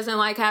 she doesn't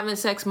like having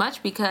sex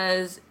much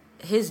because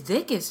his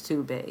dick is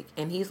too big.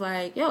 And he's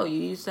like, yo, you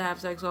used to have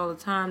sex all the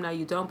time, now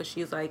you don't. But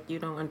she's like, you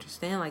don't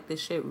understand, like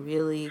this shit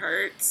really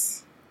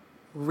hurts,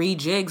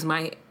 rejigs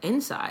my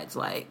insides,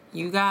 like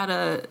you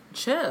gotta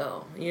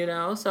chill,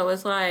 so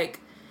it's like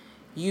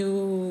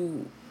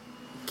you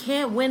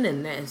can't win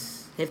in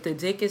this. If the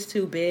dick is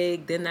too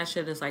big, then that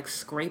shit is like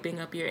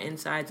scraping up your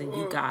insides and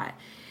you got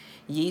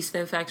yeast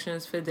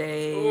infections for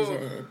days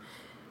and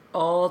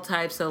all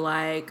types of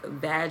like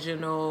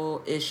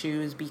vaginal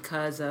issues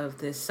because of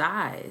this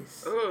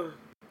size.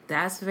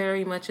 That's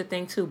very much a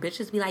thing too.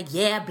 Bitches be like,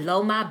 yeah,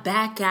 blow my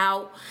back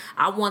out.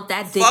 I want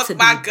that dick to be big.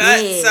 Fuck my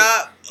guts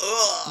up.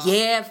 Ugh.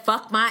 Yeah,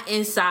 fuck my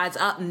insides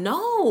up.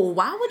 No,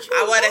 why would you?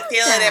 I want to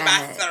feel it in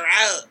my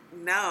throat.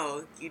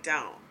 No, you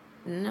don't.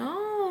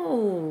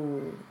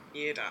 No.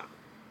 You don't.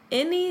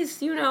 In these,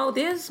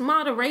 there's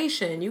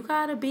moderation. You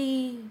gotta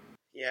be...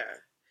 Yeah.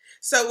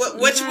 So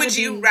which would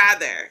you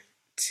rather?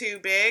 Too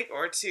big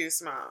or too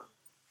small?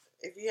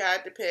 If you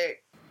had to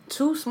pick.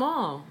 Too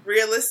small.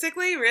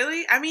 Realistically,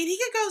 really? I mean, he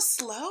could go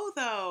slow,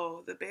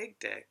 though, the big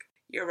dick.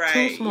 You're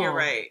right. You're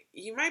right.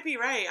 You might be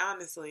right,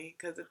 honestly,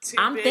 because it's too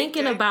I'm big.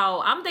 thinking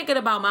about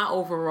my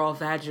overall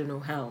vaginal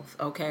health.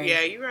 Okay.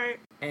 Yeah, you're right.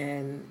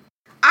 And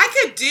I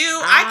could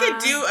do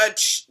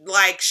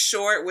a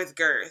short with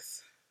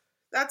girth.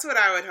 That's what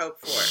I would hope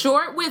for.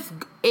 Short with,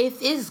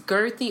 if it's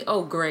girthy,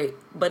 oh great.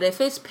 But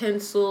if it's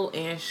pencil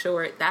and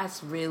short,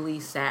 that's really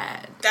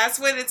sad. That's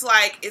when it's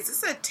like, is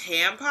this a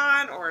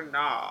tampon or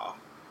no?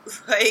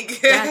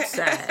 Like, that's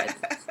sad.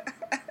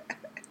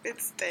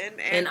 It's thin.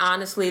 And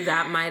honestly,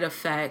 that might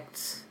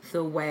affect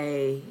the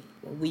way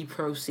we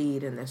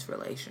proceed in this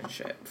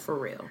relationship, for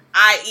real.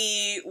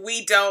 I.e.,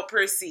 we don't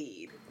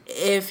proceed.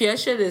 If your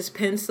shit is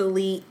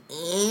pencil-y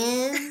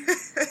in...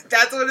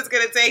 That's what it's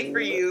going to take for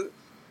you.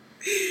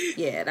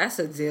 Yeah, that's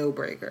a deal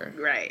breaker.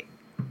 Right.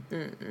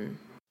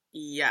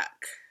 Yuck.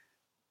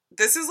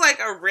 This is like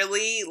a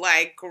really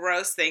like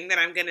gross thing that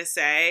I'm going to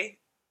say,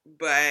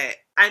 but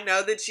I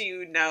know that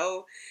you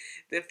know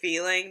the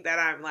feeling that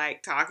I'm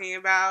like talking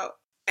about.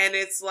 And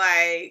it's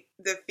like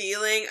the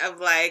feeling of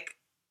like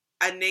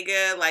a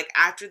nigga, like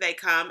after they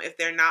come, if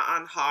they're not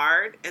on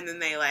hard and then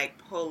they like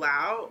pull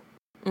out.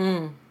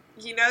 Mm.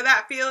 You know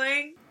that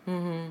feeling?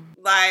 Mm-hmm.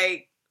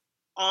 Like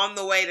on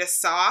the way to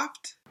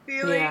soft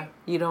feeling? Yeah,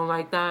 you don't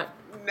like that?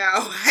 No,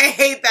 I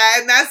hate that.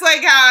 And that's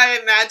like how I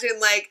imagine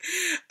like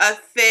a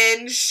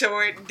thin,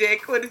 short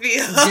dick would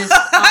feel. Just, it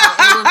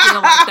would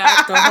feel like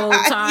that the whole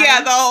time?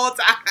 Yeah, the whole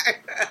time.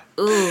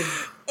 Ooh.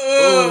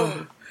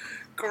 Ooh.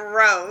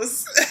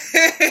 Gross.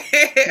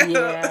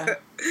 Yeah.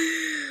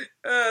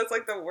 It's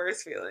like the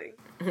worst feeling.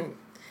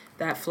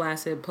 That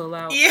flaccid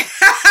pullout. Yeah.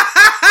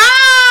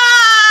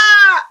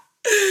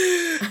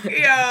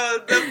 Yo,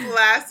 the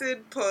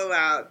flaccid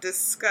pullout.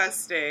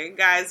 Disgusting.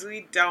 Guys,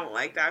 we don't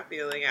like that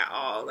feeling at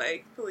all.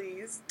 Like,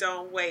 please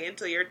don't wait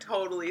until you're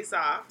totally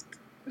soft.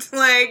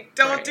 Like,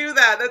 don't do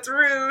that. That's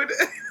rude.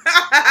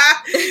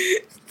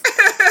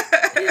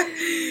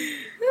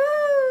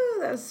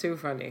 That's too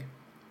funny.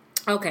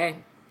 Okay.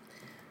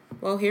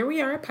 Well, here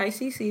we are,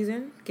 Pisces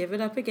season. Give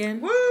it up again.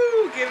 Woo!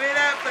 Give it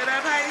up for the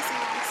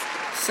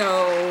Pisces.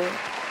 So,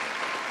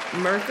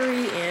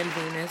 Mercury and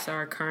Venus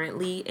are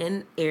currently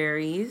in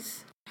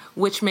Aries,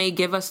 which may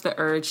give us the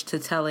urge to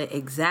tell it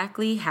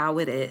exactly how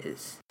it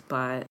is.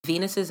 But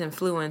Venus's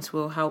influence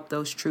will help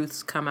those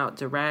truths come out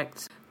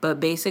direct. But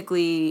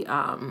basically,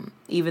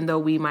 even though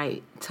we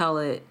might tell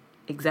it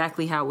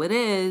exactly how it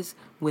is,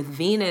 with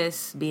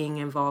Venus being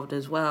involved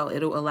as well,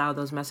 it'll allow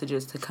those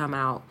messages to come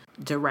out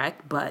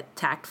direct but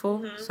tactful.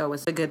 Mm-hmm. So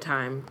it's a good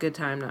time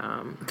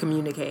to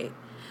communicate.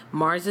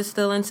 Mars is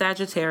still in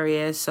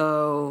Sagittarius,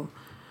 so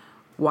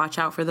watch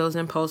out for those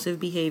impulsive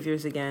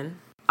behaviors again.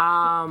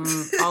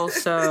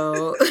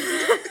 Also,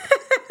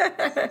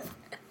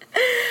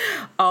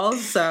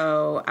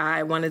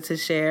 I wanted to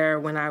share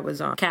when I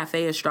was on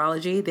Cafe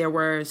Astrology, there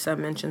were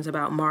some mentions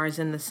about Mars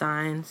in the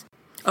signs.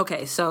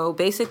 Okay, so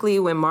basically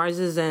when Mars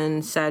is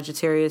in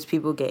Sagittarius,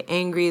 people get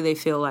angry. They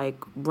feel like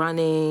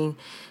running.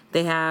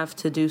 They have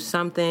to do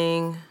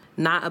something,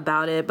 not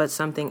about it, but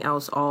something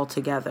else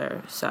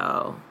altogether.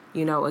 So,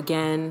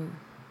 again,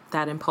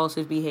 that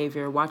impulsive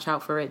behavior, watch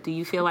out for it. Do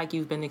you feel like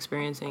you've been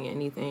experiencing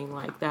anything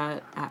like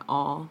that at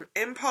all?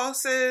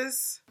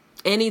 Impulses?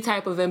 Any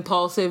type of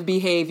impulsive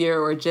behavior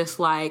or just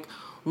like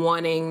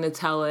wanting to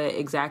tell it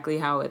exactly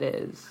how it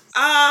is?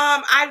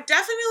 I've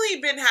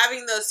definitely been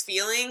having those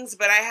feelings,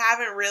 but I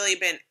haven't really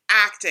been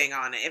acting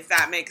on it, if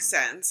that makes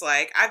sense.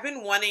 Like, I've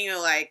been wanting to,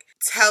 like,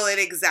 tell it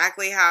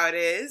exactly how it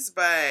is,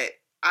 but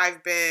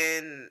I've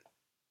been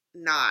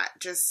not,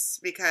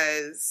 just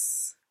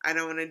because I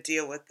don't want to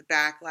deal with the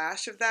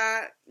backlash of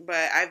that.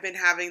 But I've been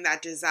having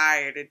that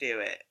desire to do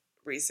it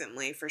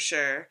recently, for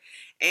sure.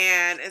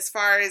 And as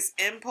far as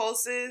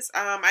impulses,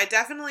 I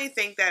definitely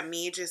think that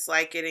me just,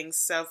 like, getting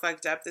so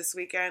fucked up this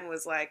weekend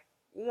was, like,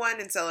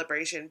 1, in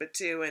celebration, but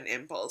 2, in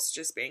impulse,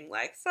 just being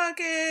like, fuck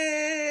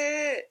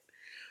it,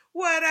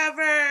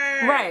 whatever.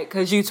 Right,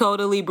 because you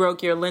totally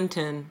broke your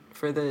Lenten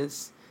for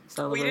this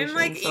celebration. We didn't,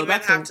 like, so even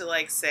have to,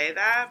 like, say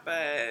that,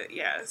 but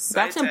yes.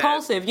 That's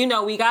impulsive.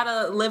 We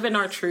gotta live in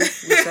our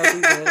truth. We said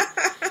we would.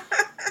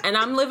 And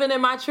I'm living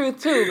in my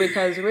truth, too,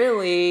 because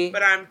really...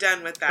 But I'm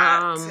done with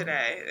that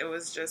today. It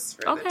was just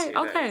for the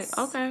 2 days.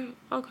 Okay.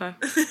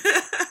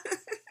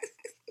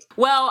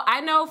 Well,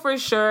 I know for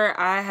sure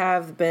I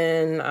have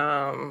been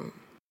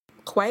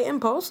quite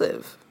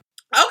impulsive.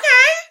 Okay.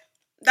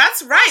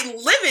 That's right.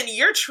 Living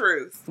your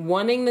truth.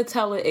 Wanting to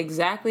tell it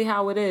exactly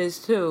how it is,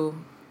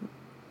 too,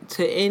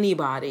 to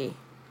anybody,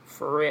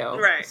 for real.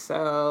 Right.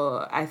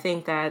 So I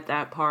think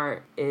that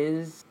part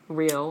is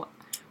real.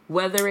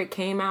 Whether it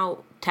came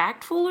out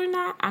tactful or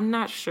not, I'm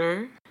not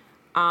sure.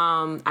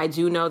 I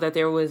do know that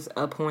there was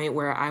a point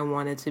where I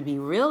wanted to be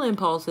real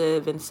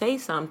impulsive and say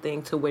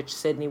something, to which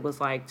Sydney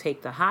was like,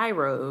 take the high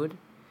road.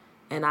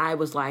 And I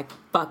was like,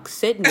 fuck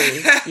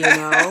Sydney,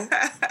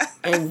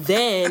 And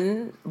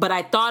then, but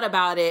I thought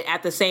about it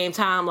at the same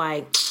time,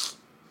 like,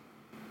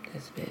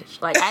 this bitch.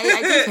 Like,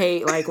 I just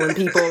hate, like, when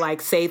people, like,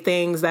 say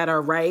things that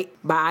are right,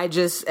 but I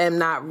just am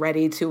not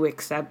ready to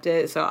accept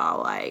it. So I'll,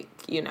 like,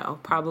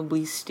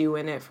 probably stew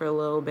in it for a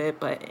little bit,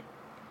 but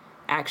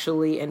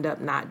actually end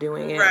up not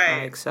doing it.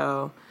 Right. Like,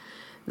 so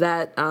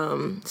that,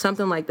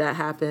 something like that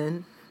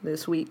happened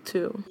this week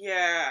too.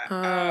 Yeah.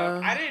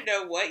 I didn't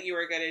know what you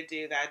were going to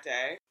do that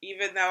day,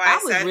 even though I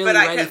was said, really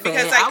but ready for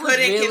because it. I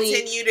couldn't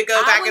continue to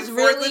go back and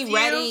forth with you.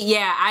 Ready.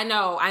 Yeah, I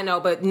know,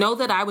 but know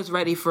that I was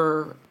ready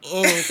for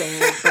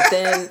anything. But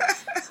then,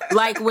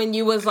 like, when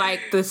you was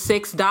like the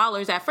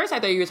 $6, at first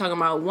I thought you were talking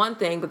about one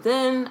thing, but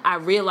then I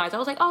realized, I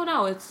was like, oh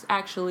no, it's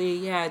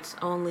actually, it's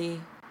only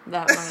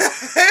that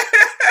much.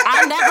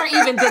 I never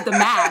even did the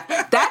math.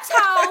 That's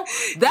how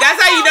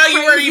you know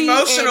you were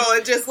emotional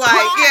and just like,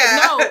 pride.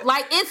 No,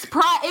 like, it's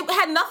pride. It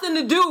had nothing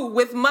to do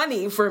with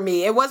money for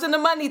me. It wasn't a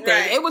money thing.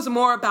 Right. It was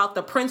more about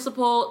the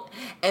principle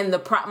and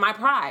my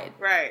pride.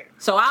 Right.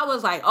 So I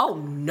was like, oh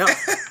no.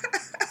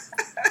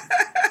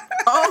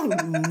 Oh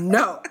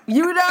no.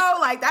 You know,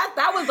 like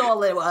that was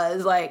all it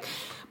was. Like,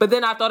 but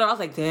then I thought, I was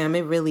like, damn,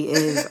 it really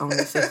is only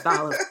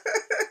 $6.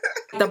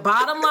 The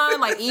bottom line,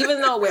 like,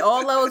 even though with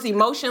all those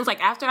emotions,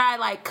 like, after I,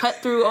 like, cut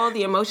through all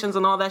the emotions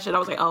and all that shit, I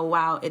was like, oh,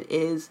 wow, it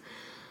is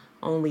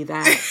only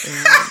that. And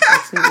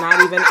it's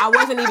not even, I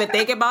wasn't even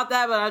thinking about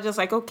that, but I was just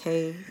like,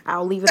 okay,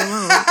 I'll leave it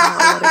alone.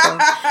 I'll let it go.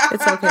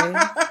 It's okay.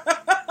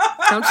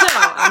 I'm chill.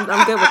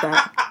 I'm good with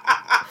that.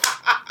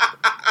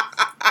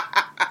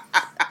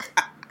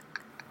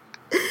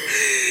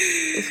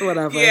 It's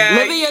whatever. Yeah,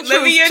 living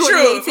your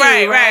truth.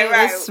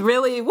 Right. It's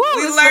really, woo,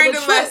 we learned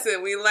a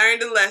lesson. We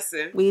learned a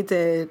lesson. We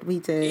did.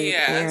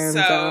 Yeah. And,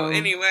 so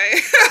anyway,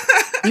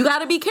 you got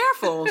to be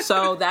careful.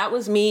 So that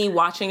was me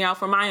watching out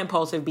for my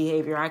impulsive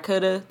behavior. I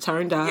could have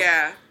turned up.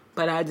 Yeah.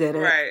 But I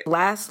didn't. Right.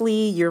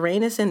 Lastly,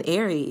 Uranus and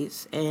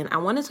Aries. And I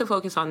wanted to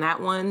focus on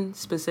that one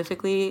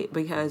specifically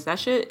because that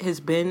shit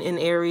has been in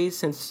Aries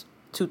since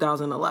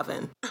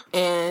 2011.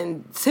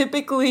 And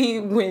typically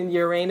when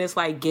Uranus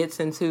like gets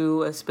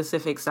into a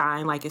specific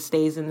sign, like it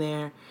stays in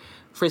there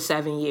for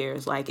 7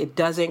 years. Like it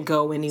doesn't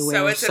go anywhere.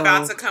 So it's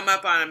about to come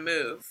up on a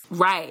move.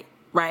 Right.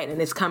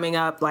 And it's coming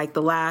up like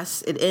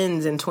it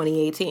ends in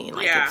 2018.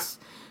 Like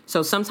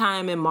so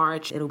sometime in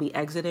March, it'll be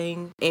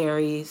exiting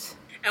Aries.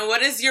 And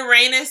what is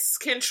Uranus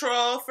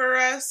control for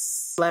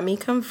us? Let me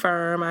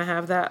confirm. I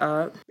have that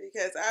up.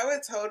 Because I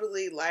would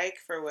totally like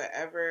for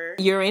whatever.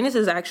 Uranus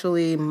is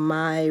actually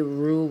my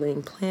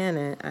ruling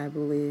planet, I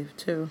believe,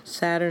 too.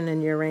 Saturn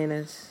and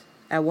Uranus.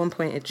 At one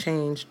point it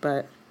changed,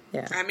 but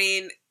yeah. I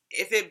mean,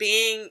 if it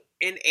being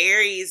in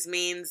Aries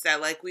means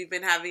that, like, we've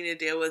been having to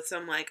deal with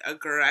some, like,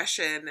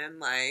 aggression and,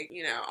 like,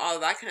 you know, all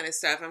that kind of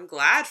stuff. I'm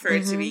glad for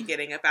it to be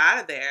getting up out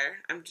of there.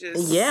 I'm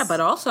just... Yeah,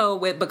 but also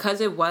because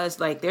it was,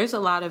 like, there's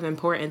a lot of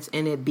importance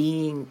in it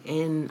being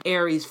in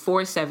Aries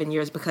for 7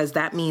 years because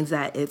that means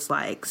that it's,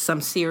 like, some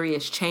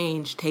serious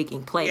change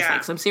taking place. Yeah.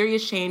 Like, some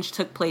serious change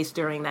took place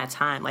during that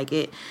time. Like,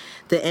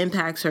 the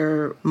impacts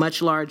are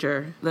much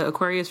larger. The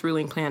Aquarius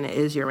ruling planet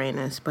is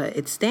Uranus, but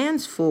it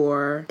stands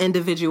for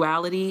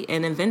individuality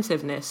and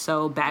inventiveness.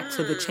 So back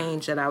to the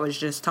change that I was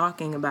just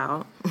talking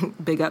about.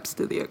 Big ups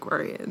to the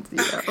Aquarians. You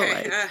know,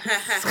 like.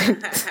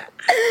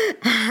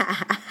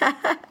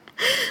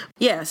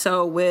 Yeah,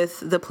 so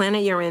with the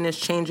planet Uranus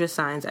changes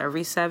signs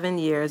every 7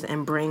 years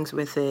and brings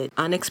with it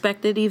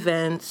unexpected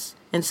events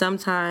and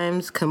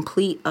sometimes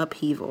complete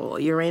upheaval.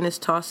 Uranus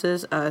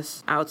tosses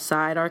us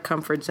outside our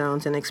comfort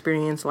zones and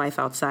experience life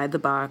outside the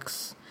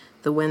box.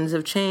 The winds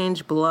of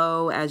change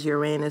blow as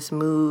Uranus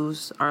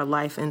moves our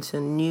life into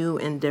new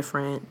and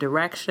different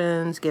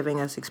directions, giving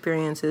us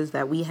experiences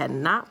that we had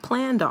not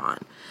planned on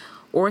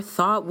or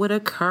thought would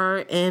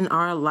occur in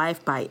our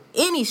life by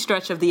any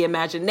stretch of the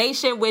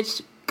imagination,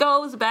 which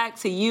goes back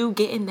to you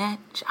getting that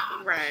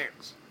job. Right.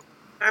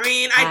 I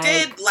mean, I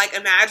did, like,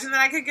 imagine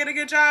that I could get a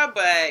good job,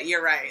 but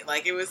you're right.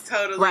 Like, it was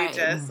totally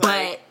just,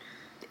 like...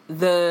 But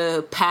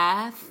the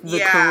path, the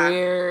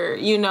career,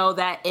 you know,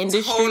 that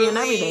industry totally and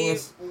everything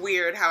is...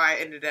 weird how I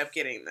ended up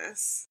getting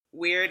this.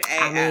 Weird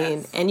AF. I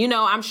mean, and, you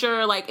know, I'm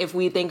sure, like, if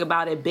we think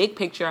about a big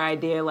picture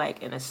idea,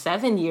 like, in a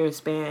 7-year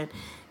span,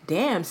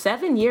 damn,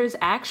 7 years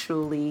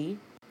actually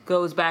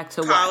goes back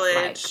to college.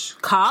 What?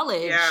 Like,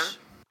 college. Yeah.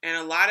 And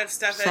a lot of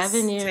stuff has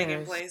 7 years.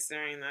 taken place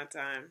during that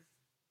time.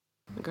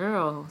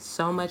 Girl,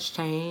 so much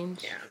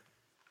change. Yeah.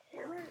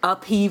 You're right.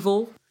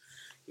 Upheaval.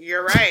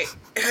 You're right.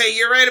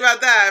 You're right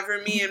about that.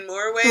 For me, in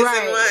more ways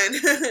than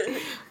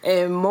one.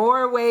 In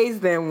more ways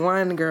than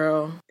one,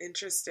 girl.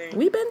 Interesting.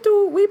 We've been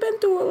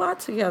through a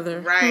lot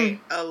together. Right.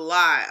 A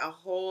lot. A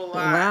whole lot.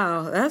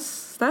 Wow.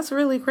 That's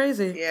really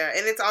crazy. Yeah.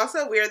 And it's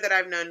also weird that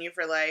I've known you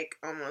for like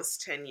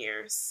almost 10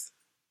 years.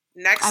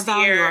 Next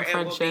year, it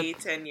will be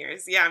 10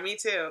 years. Yeah, me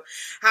too.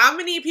 How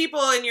many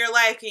people in your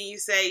life can you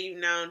say you've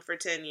known for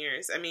 10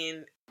 years? I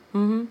mean,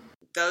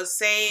 those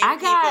same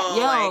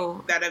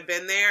people that have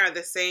been there are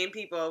the same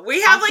people.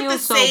 We have like the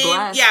same.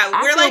 Blessed.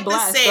 Yeah, we're like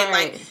blessed, the same.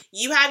 right. Like,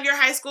 you have your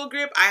high school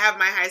group, I have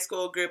my high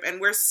school group,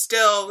 and we're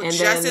still and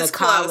just as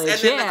close. And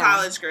then the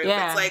college group.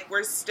 Yeah. It's like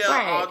we're still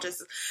all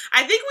just.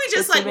 I think we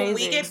just, like, amazing.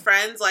 when we get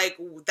friends, like,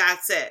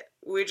 that's it.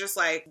 We're just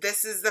like,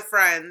 this is the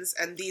friends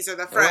and these are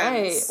the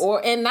friends.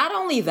 Right. And not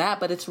only that,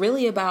 but it's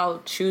really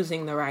about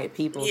choosing the right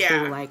people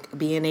too, like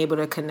being able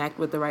to connect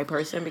with the right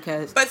person,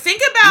 because but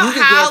think about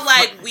how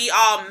like we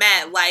all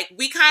met. Like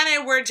we kind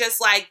of were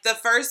just like the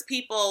first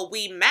people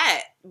we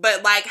met.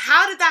 But like,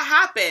 how did that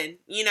happen?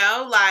 You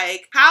know,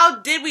 like how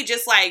did we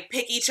just like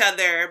pick each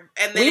other?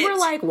 And then we were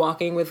like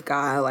walking with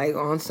God, like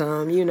on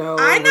some, you know.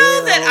 I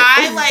know that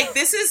I like,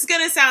 this is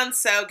gonna sound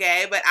so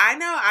gay, but I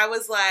know I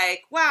was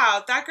like,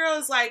 wow, that girl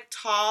is like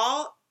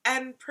tall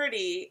and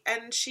pretty,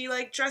 and she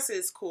like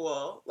dresses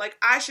cool. Like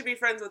I should be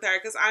friends with her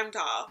because I'm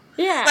tall.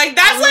 Yeah, like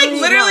that's like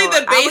literally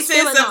the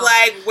basis of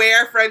like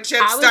where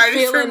friendship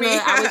started for me.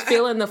 I was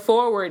feeling the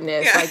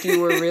forwardness, like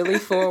you were really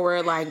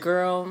forward. Like,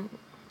 girl,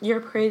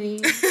 you're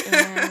pretty,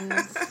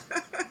 and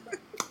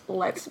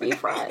let's be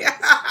friends.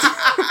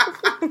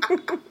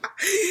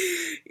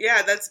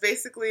 Yeah, that's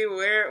basically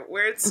where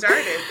it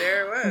started.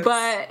 There it was.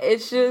 But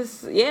it's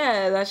just,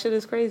 that shit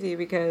is crazy,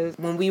 because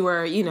when we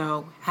were, you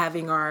know,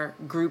 having our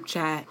group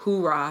chat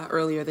hoorah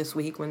earlier this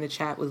week, when the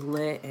chat was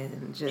lit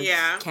and just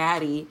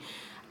catty,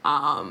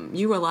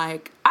 you were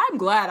like, I'm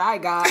glad I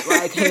got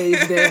like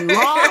hazed in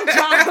long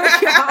time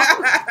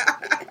ago.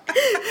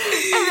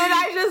 And then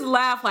I just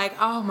laughed like,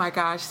 oh my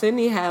gosh,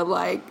 Sydney had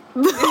like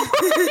I'm like,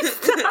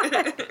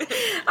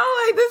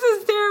 this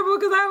is terrible,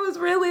 because I was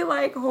really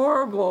like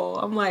horrible.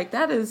 I'm like,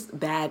 that is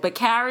bad. But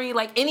Carrie,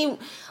 like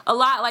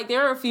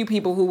there are a few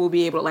people who will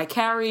be able to, like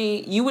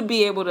Carrie, you would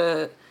be able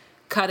to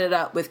cut it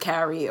up with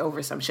Carrie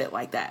over some shit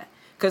like that.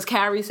 Because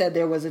Carrie said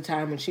there was a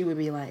time when she would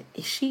be like,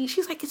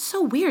 she's like, it's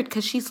so weird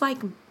because she's like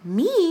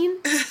mean.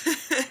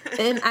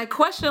 And I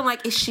question,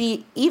 like, is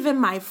she even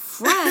my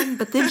friend?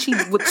 But then she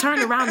would turn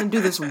around and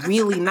do this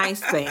really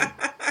nice thing.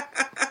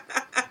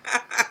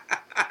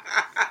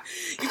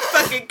 You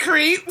fucking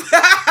creep.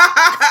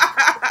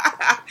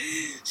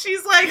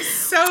 She's like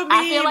so mean.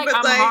 I feel like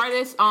I'm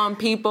hardest on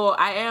people.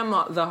 I am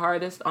the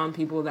hardest on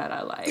people that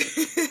I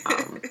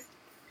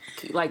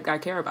like I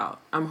care about.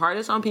 I'm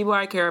hardest on people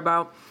I care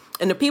about.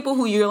 And the people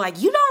who you're like,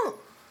 you don't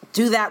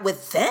do that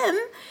with them.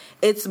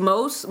 It's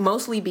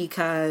mostly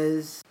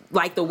because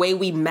like the way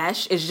we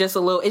mesh is just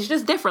it's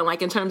just different.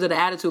 Like in terms of the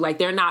attitude, like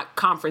they're not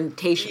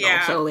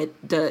confrontational. So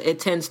it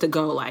tends to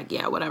go like,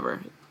 yeah,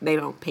 whatever. They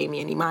don't pay me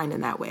any mind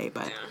in that way.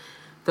 But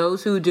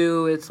those who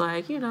do, it's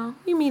like, you know,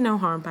 you mean no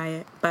harm by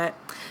it. But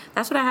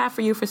that's what I have for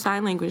you for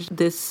sign language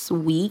this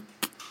week.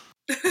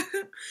 All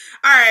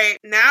right.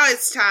 Now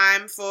it's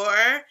time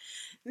for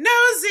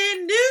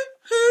Nosy News.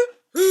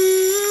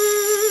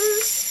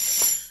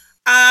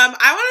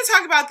 I want to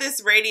talk about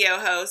this radio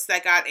host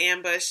that got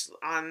ambushed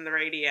on the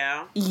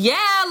radio. Yeah,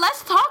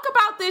 let's talk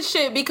about this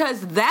shit,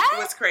 because that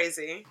was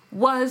crazy.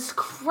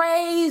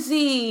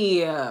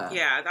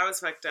 Yeah, that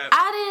was fucked up.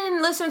 I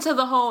didn't listen to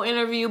the whole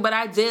interview, but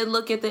I did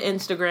look at the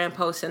Instagram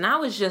post, and I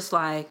was just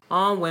like,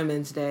 on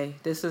Women's Day,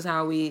 this is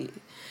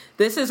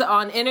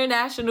on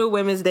International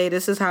Women's Day,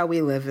 this is how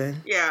we living.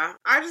 Yeah,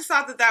 I just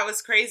thought that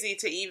was crazy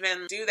to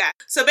even do that.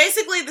 So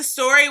basically the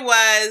story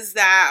was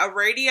that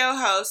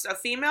a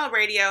female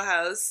radio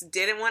host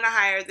didn't want to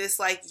hire this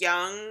like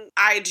young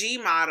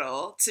IG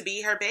model to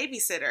be her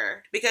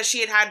babysitter because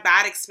she had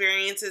bad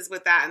experiences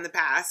with that in the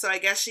past. So I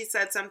guess she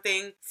said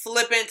something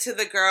flippant to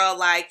the girl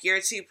like,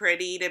 you're too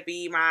pretty to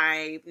be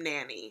my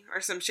nanny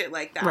or some shit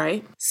like that.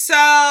 Right.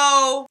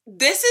 So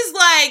this is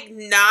like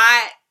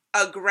not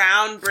a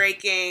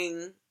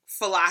groundbreaking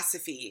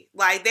philosophy.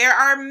 Like there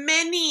are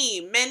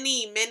many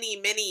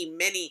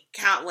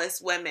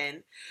countless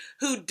women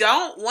who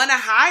don't want to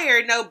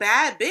hire no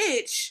bad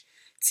bitch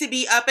to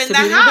be up in the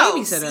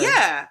house.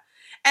 Yeah.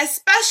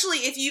 Especially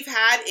if you've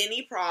had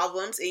any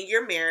problems in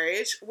your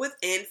marriage with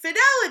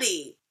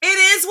infidelity. It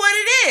is what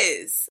it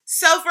is.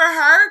 So for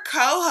her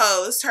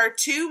co-host, her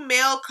two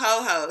male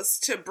co-hosts,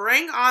 to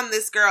bring on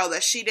this girl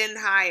that she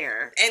didn't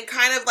hire and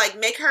kind of like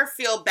make her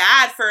feel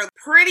bad for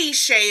pretty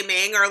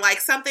shaming or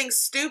like something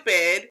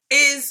stupid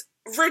is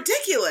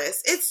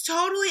ridiculous. It's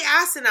totally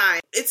asinine.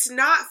 It's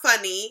not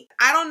funny.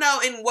 I don't know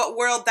in what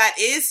world that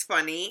is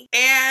funny.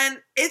 And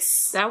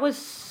that was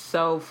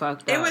so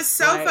fucked up. It was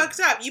so fucked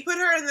up. You put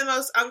her in the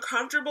most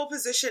uncomfortable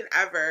position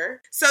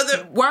ever. So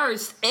the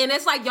worst. And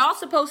it's like, y'all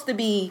supposed to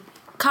be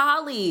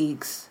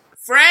colleagues,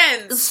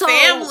 friends,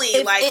 family,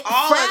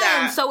 all of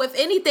that. So if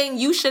anything,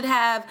 you should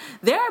have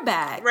their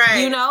back,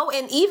 right? You know.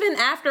 And even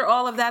after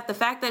all of that, the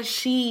fact that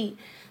she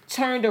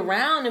turned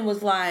around and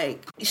was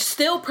like,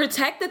 still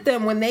protected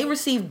them when they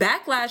received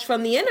backlash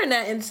from the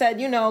internet and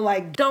said, you know,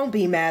 like, don't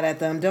be mad at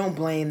them, don't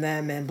blame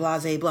them, and blah,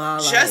 blah, blah.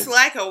 Just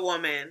like a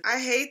woman. I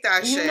hate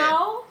that shit. You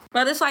know?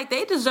 But it's like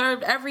they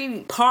deserved every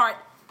part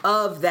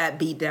of that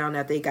beatdown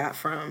that they got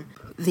from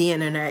the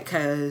internet,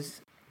 because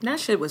that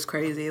shit was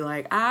crazy.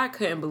 Like, I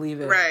couldn't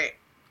believe it. Right.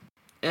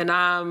 And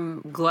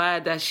I'm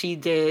glad that she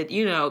did,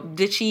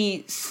 did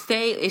she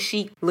stay? Is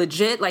she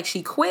legit? Like,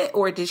 she quit,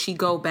 or did she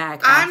go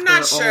back? I'm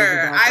not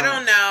sure. I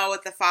don't know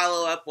what the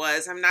follow-up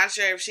was. I'm not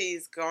sure if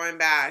she's going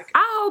back.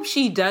 I hope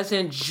she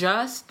doesn't,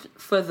 just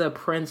for the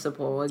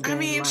principle. Again, I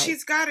mean,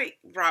 she's got to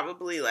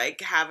probably,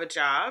 have a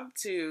job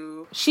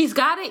to... She's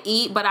got to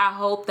eat, but I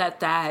hope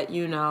that,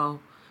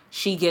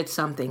 she gets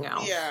something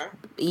else. Yeah.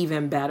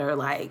 Even better.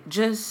 That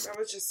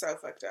was just so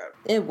fucked up.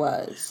 It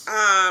was.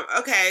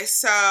 Okay,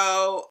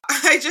 so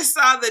I just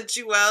saw that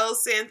Joel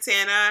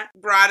Santana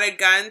brought a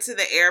gun to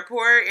the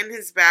airport in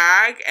his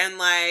bag and,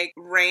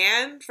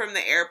 ran from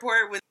the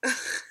airport with,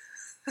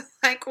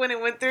 when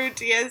it went through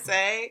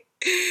TSA.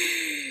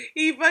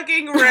 He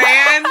fucking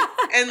ran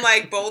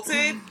and,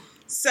 bolted.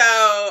 So,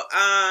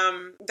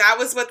 that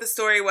was what the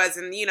story was.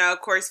 And, of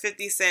course,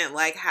 50 Cent,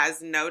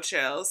 has no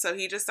chill. So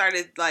he just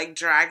started,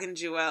 dragging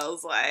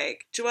Joel's,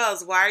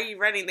 Joel's, why are you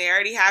running? They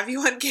already have you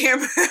on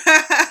camera.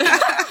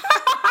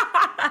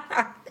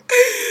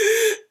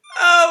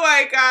 Oh,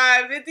 my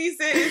God. 50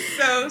 Cent is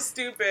so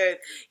stupid.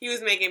 He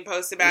was making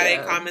posts about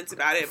it, comments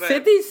about it. But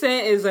 50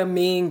 Cent is a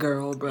mean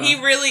girl, bro.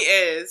 He really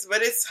is.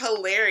 But it's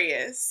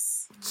hilarious.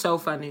 So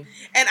funny.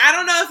 And I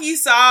don't know if you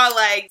saw,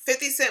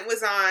 50 Cent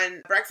was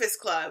on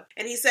Breakfast Club,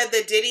 and he said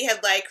that Diddy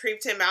had,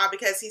 creeped him out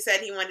because he said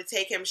he wanted to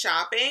take him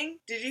shopping.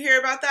 Did you hear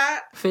about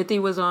that? 50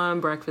 was on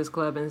Breakfast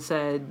Club and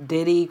said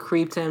Diddy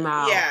creeped him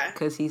out. Yeah.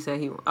 Because he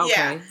said he... Okay.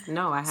 Yeah.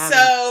 No, I haven't.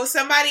 So,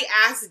 somebody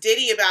asked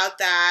Diddy about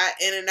that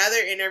in another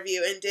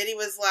interview, and Diddy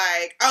was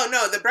like... Oh,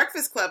 no, the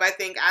Breakfast Club, I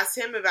think, asked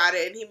him about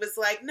it, and he was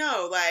like,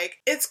 no,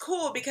 it's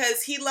cool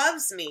because he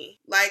loves me.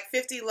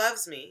 50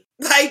 loves me.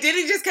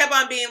 Diddy just kept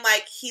on being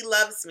he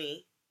loves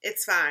me.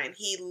 It's fine.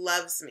 He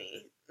loves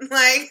me.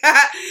 I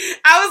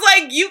was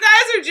like, you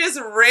guys are just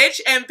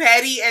rich and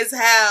petty as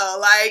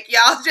hell.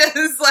 Y'all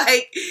just,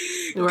 right.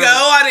 Go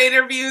on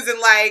interviews and,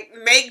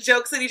 make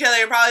jokes at each other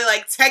and probably,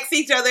 text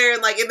each other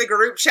and, in the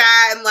group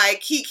chat and,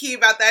 kiki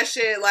about that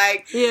shit.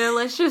 Yeah,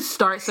 let's just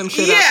start some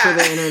shit up for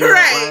the internet.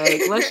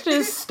 Right. Let's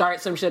just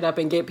start some shit up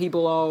and get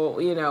people all,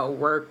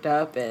 worked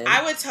up. And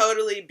I would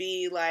totally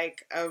be,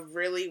 a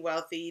really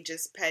wealthy,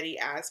 just petty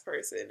ass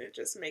person and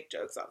just make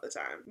jokes all the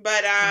time.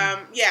 But,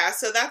 yeah,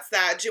 so that's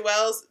that.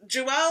 Joel's,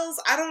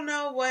 I don't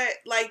know what,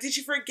 did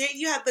you forget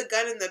you had the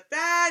gun in the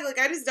bag?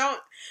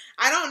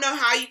 I don't know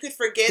how you could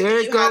forget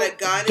that you had a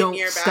gun in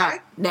your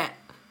bag. Now.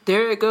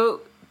 There it go.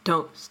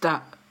 Don't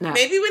stop now.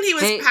 Maybe when he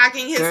was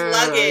packing his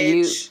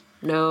luggage,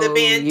 the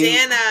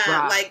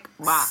bandana,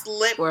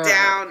 slipped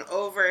down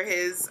over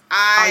his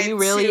eye. Are you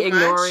really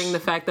ignoring the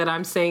fact that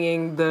I'm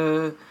singing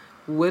the,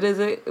 what is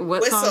it?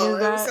 What whistle. Song is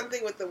that? It was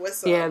something with the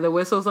whistle. Yeah, the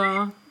whistle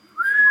song.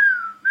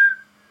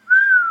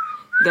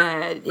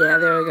 God, yeah,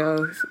 there it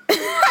goes.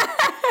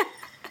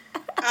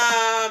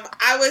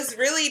 I was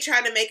really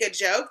trying to make a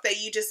joke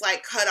that you just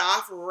cut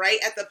off right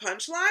at the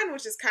punchline,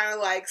 which is kind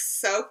of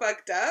so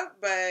fucked up,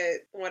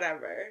 but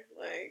whatever.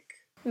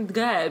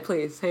 Go ahead,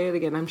 please say it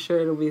again. I'm sure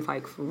it'll be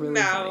really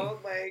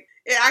funny.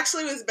 It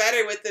actually was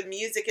better with the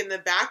music in the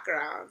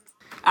background.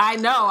 I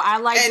know, I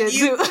liked it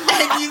too.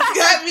 And you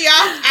cut me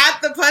off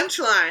at the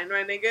punchline,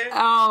 my nigga.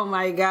 Oh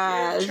my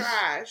gosh. You're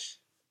trash.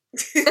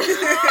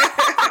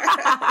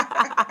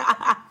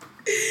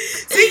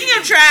 Speaking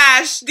of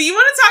trash, do you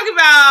want to talk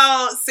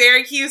about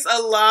Syracuse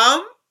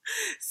alum?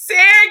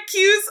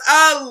 Syracuse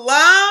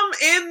alum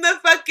in the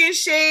fucking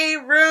shade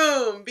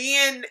room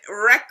being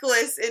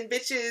reckless in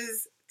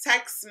bitches'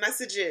 text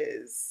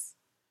messages.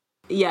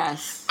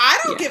 Yes. I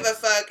don't give a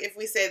fuck if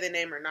we say the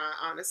name or not,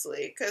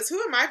 honestly, because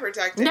who am I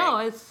protecting? No,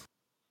 it's...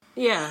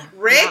 Yeah.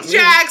 Rick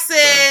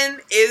Jackson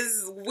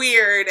is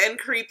weird and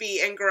creepy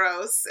and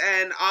gross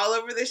and all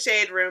over the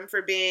shade room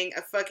for being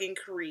a fucking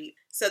creep.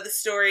 So the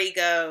story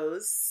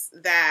goes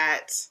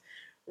that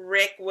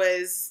Rick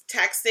was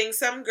texting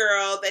some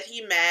girl that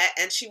he met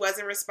and she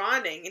wasn't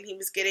responding, and he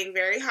was getting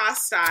very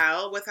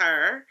hostile with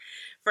her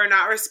for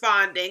not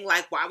responding.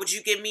 Why would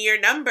you give me your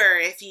number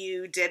if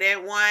you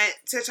didn't want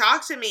to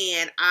talk to me?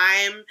 And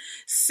I'm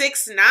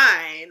 6'9".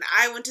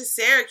 I went to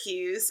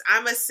Syracuse.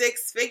 I'm a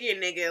 6-figure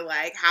nigga.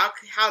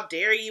 How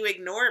dare you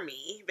ignore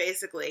me,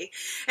 basically.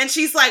 And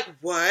she's like,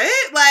 what?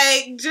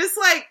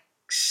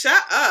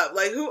 Shut up.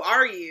 Who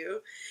are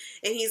you?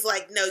 And he's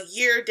like, no,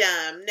 you're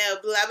dumb. No,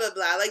 blah, blah,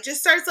 blah.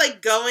 Just starts,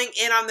 going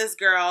in on this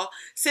girl.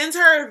 Sends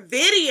her a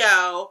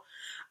video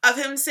of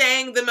him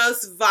saying the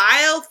most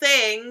vile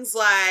things,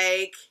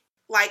 like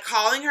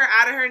calling her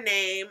out of her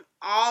name,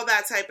 all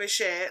that type of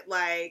shit,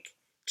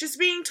 just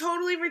being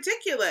totally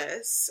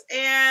ridiculous.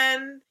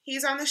 And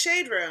he's on the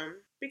shade room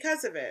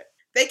because of it.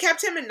 They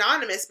kept him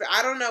anonymous, but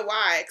I don't know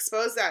why.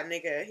 Expose that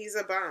nigga. He's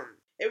a bum.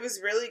 It was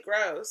really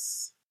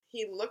gross.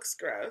 He looks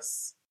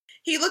gross.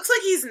 He looks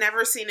like he's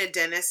never seen a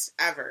dentist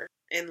ever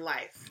in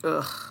life.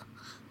 Ugh.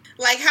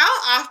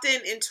 How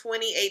often in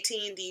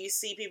 2018 do you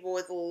see people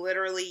with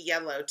literally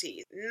yellow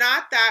teeth?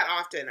 Not that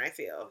often, I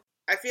feel.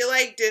 I feel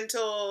like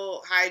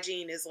dental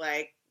hygiene is,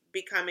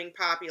 becoming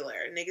popular.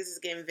 Niggas is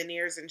getting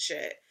veneers and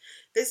shit.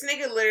 This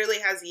nigga literally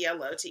has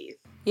yellow teeth.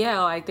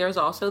 Yeah, like there's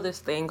also this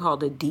thing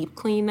called a deep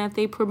clean that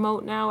they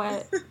promote now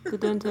at the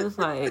dentist,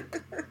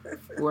 like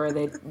where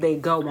they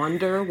go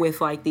under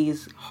with like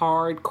these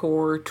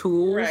hardcore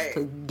tools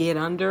to get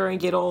under and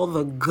get all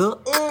the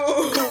gook.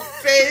 Ooh,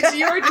 bitch,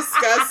 you're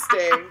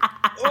disgusting.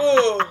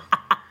 Ooh.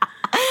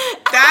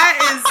 That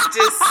is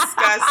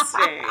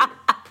disgusting.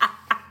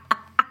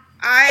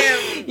 I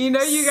am You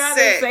know you gotta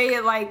sick. say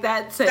it like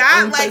that to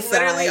that emphasize like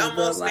literally the,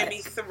 almost like, made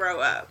me throw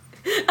up.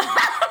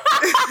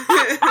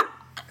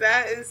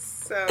 That is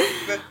so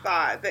the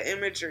thought, the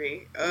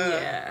imagery. Ugh.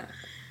 Yeah.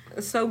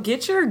 So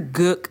get your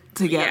gook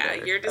together.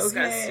 Yeah, you're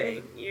disgusting.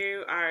 Okay?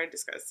 You are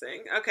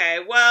disgusting. Okay,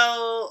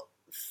 well,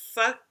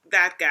 fuck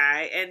that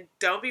guy, and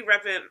don't be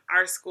repping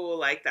our school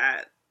like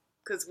that.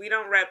 Because we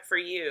don't rep for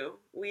you.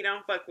 We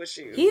don't fuck with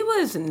you. He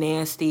was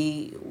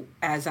nasty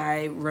as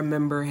I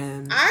remember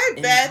him. I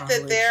bet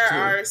that there too.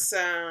 are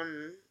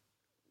some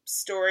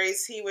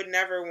stories he would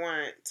never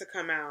want to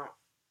come out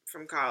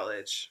from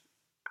college.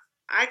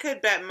 I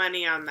could bet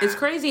money on that. It's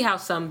crazy how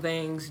some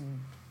things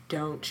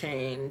don't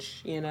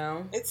change, you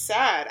know? It's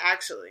sad,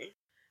 actually.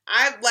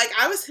 I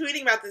was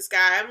tweeting about this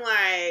guy. I'm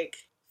like,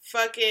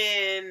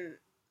 fucking,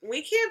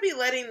 we can't be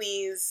letting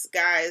these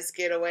guys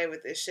get away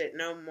with this shit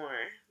no more.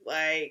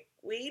 Like,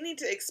 we need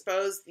to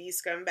expose these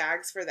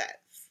scumbags for that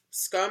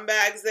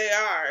scumbags they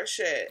are.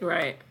 Shit.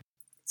 Right.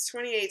 It's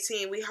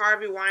 2018. We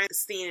Harvey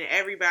Weinstein and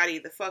everybody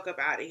the fuck up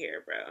out of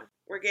here, bro.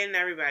 We're getting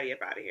everybody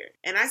up out of here.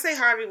 And I say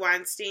Harvey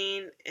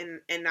Weinstein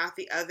and not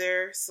the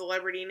other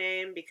celebrity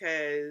name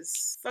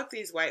because fuck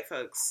these white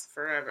folks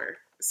forever.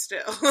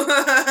 Still.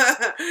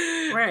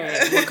 Right.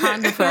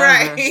 Wakanda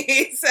forever.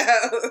 Right. So,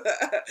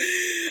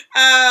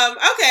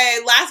 okay,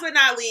 last but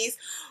not least,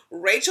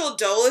 Rachel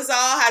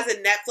Dolezal has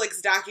a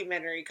Netflix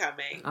documentary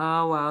coming.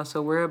 Oh, wow.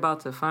 So we're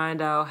about to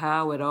find out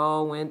how it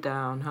all went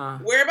down, huh?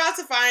 We're about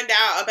to find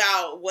out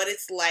about what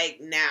it's like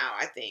now,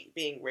 I think,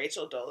 being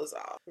Rachel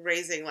Dolezal,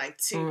 raising like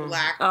two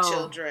black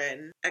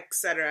children,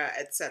 etc.,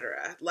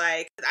 etc.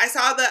 Like, I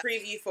saw the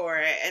preview for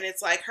it, and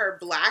it's like her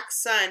black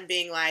son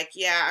being like,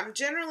 yeah, I'm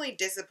generally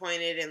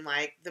disappointed in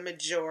like the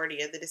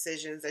majority of the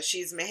decisions that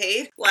she's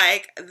made.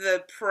 Like,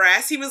 the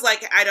press, he was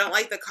like, I don't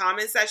like the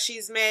comments that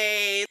she's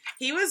made.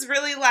 He was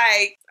really like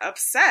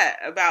upset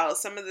about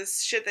some of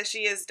this shit that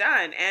she has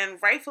done, and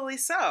rightfully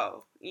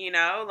so. You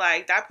know,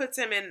 like that puts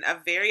him in a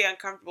very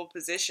uncomfortable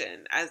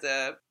position as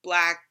a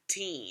black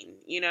teen.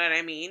 You know what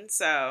I mean?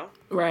 So,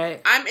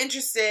 right. I'm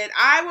interested.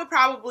 I would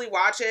probably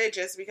watch it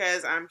just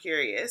because I'm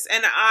curious.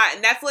 And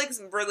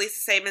Netflix released a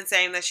statement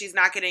saying that she's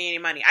not getting any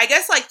money. I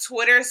guess like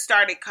Twitter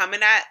started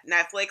coming at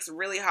Netflix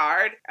really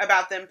hard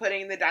about them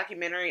putting the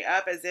documentary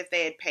up as if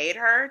they had paid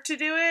her to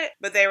do it.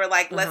 But they were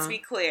like, let's be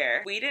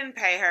clear. We didn't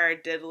pay her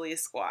diddly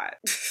squat.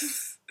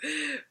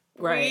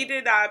 Right. We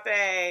did not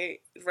pay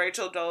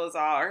Rachel Dolezal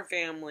or her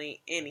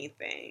family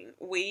anything.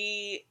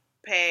 We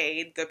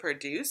paid the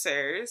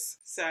producers.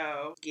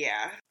 So,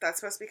 yeah,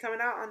 that's supposed to be coming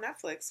out on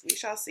Netflix. We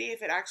shall see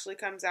if it actually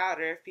comes out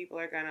or if people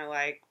are gonna,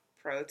 like,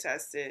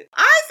 protest it.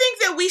 I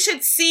think that we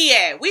should see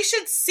it. We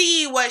should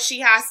see what she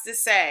has to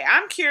say.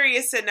 I'm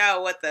curious to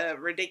know what the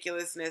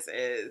ridiculousness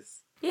is.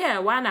 Yeah,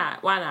 why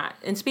not? Why not?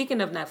 And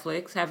speaking of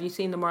Netflix, have you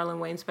seen the Marlon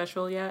Wayne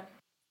special yet?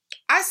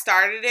 I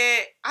started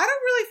it. I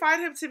don't really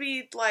find him to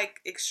be, like,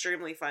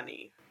 extremely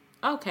funny.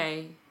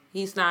 Okay.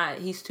 He's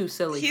too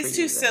silly for you. He's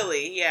too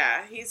silly,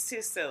 yeah. He's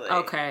too silly.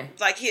 Okay.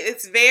 Like,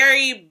 it's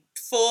very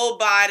full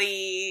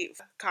body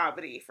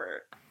comedy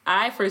for...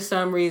 I, for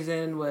some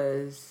reason,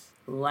 was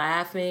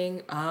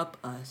laughing up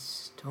a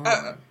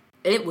storm.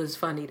 It was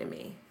funny to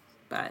me.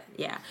 But,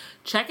 yeah.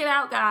 Check it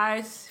out,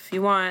 guys, if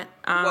you want.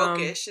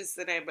 Wokish is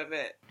the name of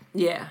it.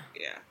 Yeah.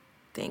 Yeah.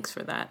 Thanks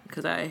for that,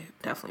 because I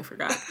definitely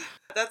forgot.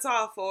 That's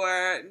all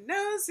for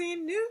Nosy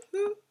News.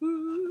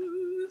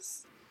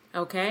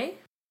 Okay.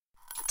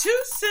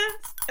 2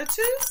 cents, a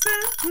 2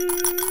 cent, 2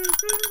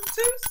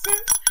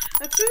 cents,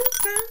 a 2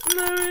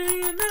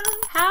 cent.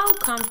 How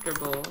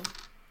comfortable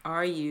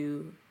are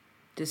you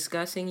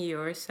discussing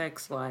your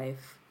sex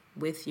life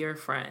with your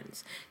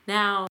friends?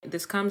 Now,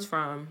 this comes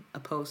from a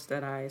post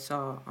that I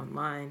saw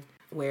online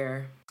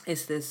where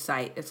it's this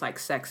site, it's like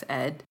Sex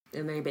Ed,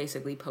 and they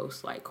basically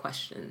post like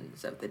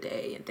questions of the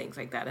day and things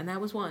like that, and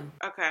that was one.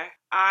 Okay.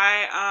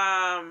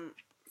 I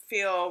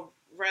feel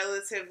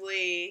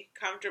relatively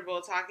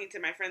comfortable talking to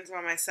my friends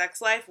about my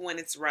sex life when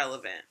it's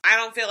relevant. I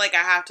don't feel like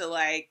I have to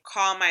like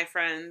call my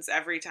friends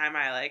every time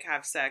I like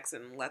have sex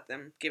and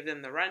give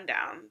them the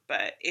rundown.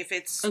 But if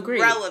it's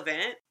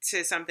relevant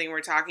to something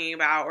we're talking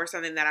about or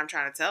something that I'm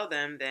trying to tell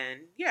them,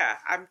 then yeah,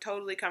 I'm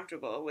totally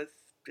comfortable with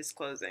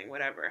disclosing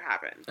whatever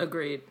happened.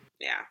 Agreed.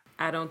 Yeah.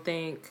 I don't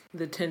think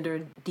the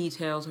tender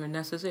details are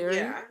necessary.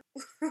 Yeah.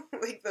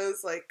 Like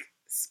those like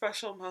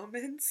special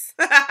moments.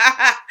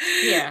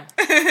 Yeah.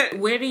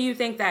 Where do you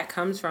think that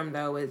comes from,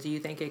 though? Do you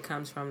think it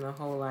comes from the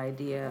whole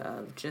idea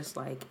of just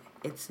like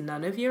it's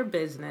none of your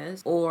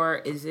business, or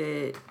is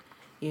it,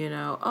 you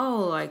know,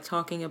 like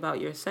talking about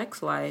your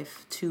sex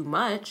life too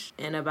much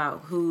and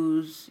about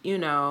who's, you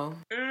know?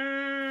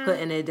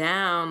 putting it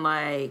down,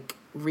 like,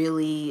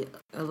 really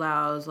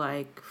allows,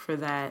 like, for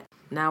that.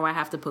 Now I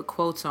have to put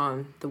quotes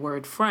on the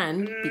word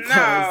friend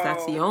because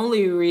that's the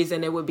only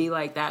reason it would be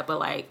like that. But,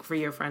 like, for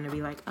your friend to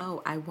be like,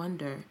 oh, I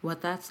wonder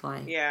what that's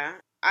like. Yeah.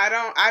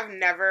 I've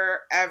never,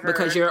 ever.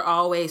 Because you're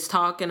always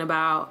talking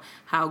about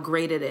how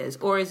great it is.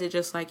 Or is it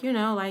just like, you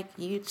know, like,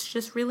 it's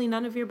just really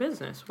none of your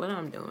business what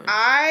I'm doing.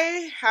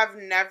 I have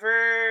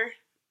never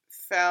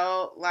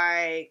felt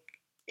like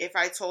if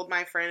I told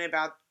my friend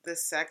about the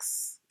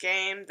sex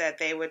game that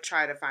they would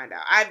try to find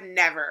out. I've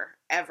never,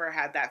 ever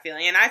had that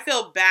feeling. And I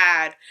feel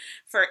bad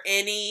for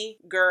any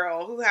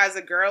girl who has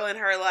a girl in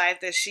her life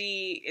that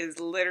she is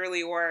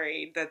literally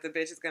worried that the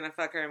bitch is going to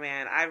fuck her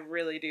man. I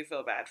really do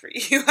feel bad for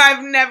you.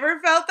 I've never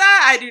felt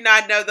that. I do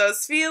not know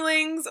those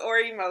feelings or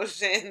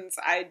emotions.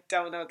 I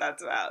don't know what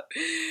that's about.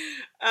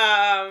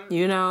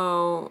 You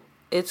know,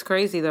 it's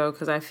crazy though,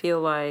 because I feel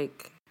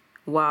like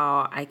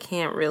while I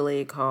can't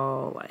really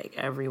call like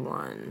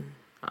everyone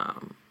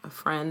a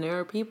friend, there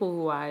are people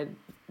who I'd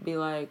be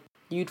like,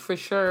 you'd for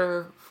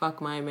sure fuck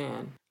my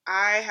man.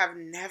 I have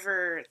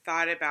never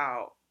thought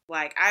about,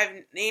 like,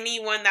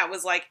 anyone that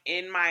was, like,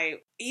 in my,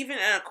 even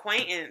an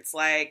acquaintance,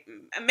 like,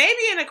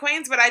 maybe an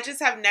acquaintance, but I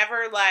just have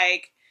never,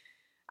 like,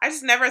 I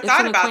just never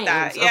thought about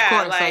that. Yeah, of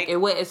course, like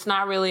it's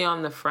not really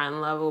on the friend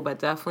level, but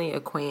definitely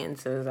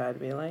acquaintances. I'd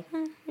be like,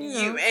 you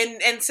know.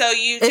 And so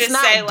you it's just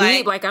not say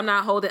deep. Like I'm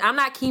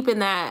not keeping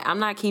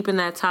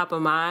that top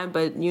of mind.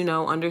 But you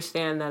know,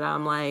 understand that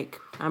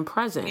I'm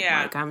present.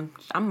 Yeah. Like I'm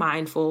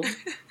mindful.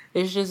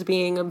 It's just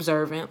being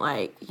observant.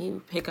 Like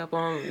you pick up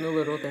on the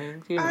little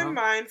things. You know, I'm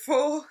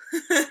mindful.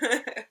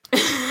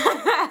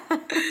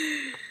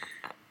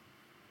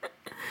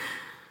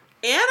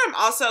 And I'm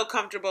also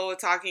comfortable with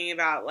talking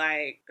about,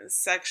 like,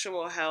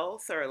 sexual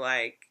health or,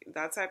 like,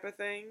 that type of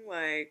thing.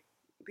 Like,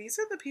 these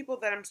are the people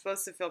that I'm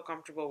supposed to feel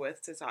comfortable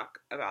with to talk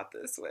about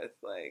this with.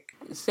 Like,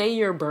 say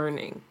you're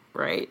burning,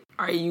 right?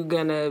 Are you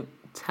gonna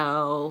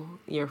tell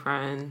your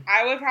friend?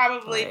 I would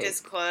probably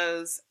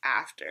disclose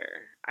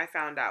after I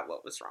found out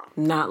what was wrong.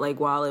 Not like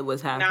while it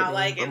was happening. Not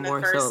like in the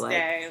first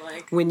day.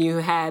 Like when you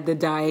had the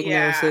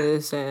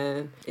diagnosis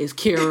and it's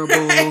curable.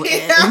 And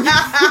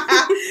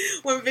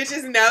when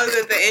bitches know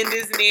that the end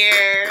is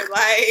near.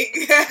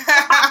 Like...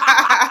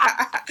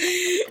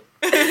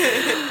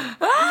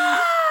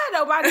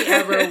 Nobody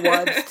ever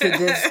wants to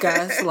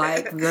discuss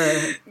like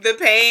the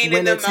pain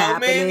in the moment.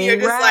 Happening. You're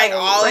just like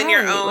all in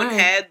your own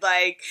head.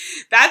 Like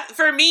that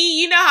for me,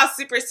 you know how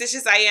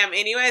superstitious I am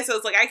anyway. So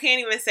it's like I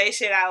can't even say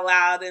shit out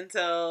loud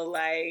until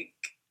like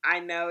I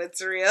know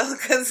it's real.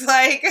 Cause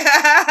like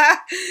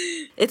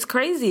it's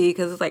crazy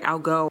because it's like I'll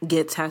go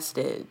get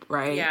tested,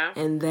 right? Yeah.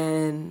 And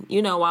then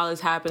you know while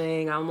it's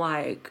happening, I'm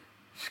like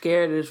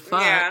scared as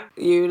fuck, yeah.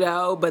 You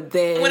know, but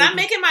then... When I'm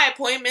making my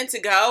appointment to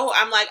go,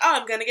 I'm like, oh,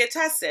 I'm gonna get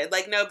tested.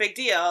 Like, no big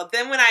deal.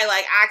 Then when I,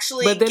 like,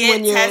 actually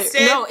get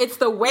tested... No, it's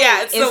the wait.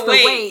 Yeah, it's the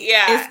wait.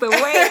 Yeah. It's the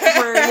wait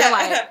where you're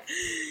like...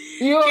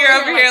 You're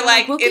over here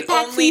like, it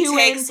only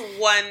takes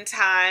one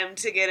time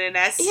to get an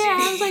STD. Yeah,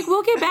 I was like,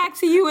 we'll get back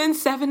to you in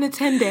 7 to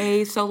 10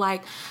 days. So,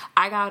 like,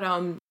 I got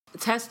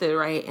tested,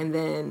 right? And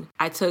then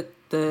I took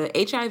the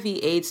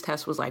HIV/AIDS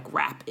test was, like,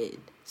 rapid.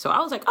 So I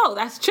was like, oh,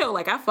 that's chill.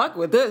 Like, I fuck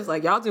with this.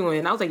 Like, y'all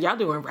doing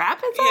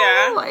rapid?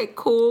 Yeah. Like,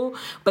 cool.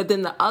 But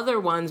then the other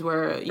ones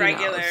were,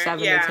 regular, 7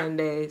 to 10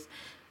 days.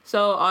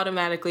 So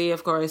automatically,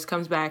 of course,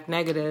 comes back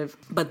negative.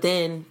 But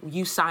then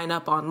you sign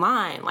up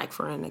online, like,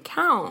 for an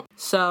account.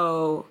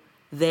 So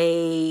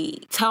they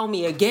tell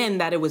me again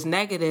that it was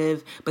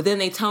negative, but then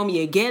they tell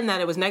me again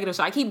that it was negative.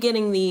 So I keep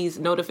getting these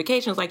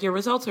notifications like your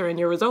results are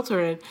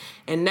in.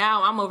 And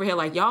now I'm over here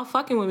like, y'all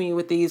fucking with me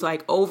with these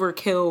like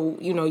overkill,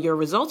 your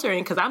results are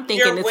in. Cause I'm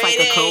thinking it's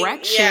like a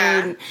correction.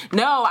 Yeah.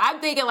 No,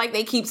 I'm thinking like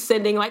they keep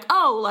sending like,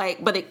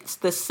 but it's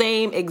the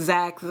same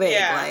exact thing.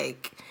 Yeah.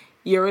 Like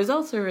your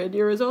results are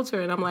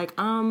in. I'm like,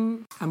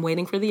 I'm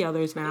waiting for the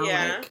others now.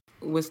 Yeah. Like,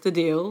 what's the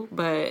deal?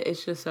 But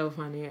it's just so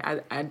funny.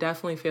 I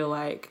definitely feel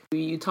like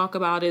you talk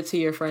about it to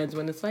your friends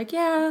when it's like,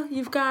 yeah,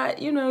 you've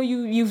got,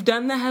 you've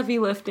done the heavy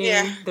lifting.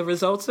 Yeah. The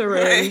results are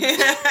in.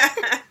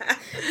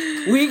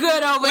 We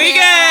good over here. We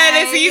good.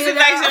 It's yeast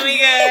infection. We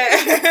good.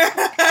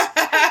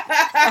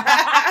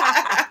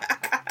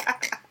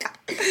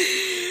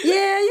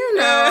 Yeah,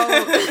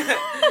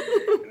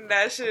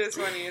 That shit is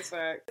funny as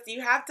fuck.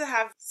 You have to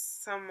have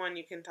someone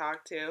you can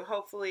talk to.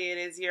 Hopefully it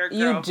is your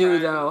girlfriend. You do,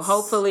 though.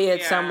 Hopefully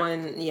it's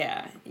someone,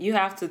 you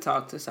have to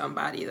talk to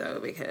somebody, though,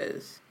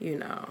 because,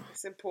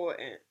 it's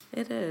important.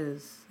 It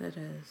is.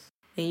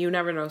 And you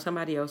never know,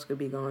 somebody else could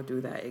be going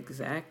through that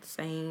exact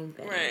same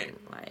thing. Right.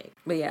 Like,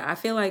 but yeah, I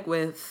feel like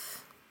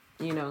with,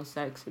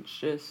 sex, it's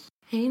just,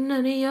 ain't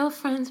none of your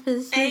friends'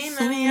 business. Ain't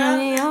none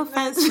of your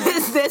friends'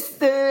 business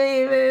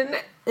to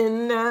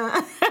even,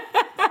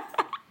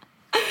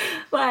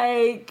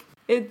 like,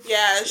 it's...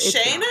 Yeah,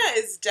 Shayna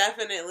is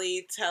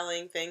definitely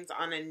telling things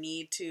on a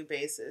need-to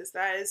basis.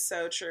 That is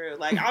so true.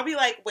 Like, I'll be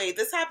like, wait,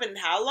 this happened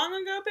how long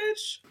ago,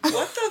 bitch?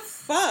 What the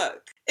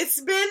fuck? It's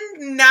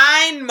been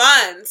 9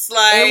 months.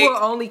 Like, it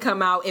will only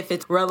come out if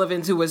it's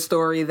relevant to a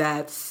story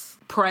that's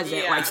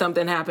present, like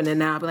something happening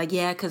now. I'd be like,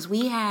 yeah, because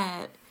we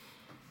had,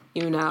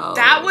 you know,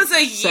 that was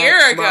a year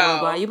ago. Blah, blah,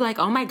 blah. You'd be like,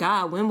 oh my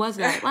God, when was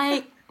that?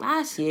 Like,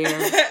 last year.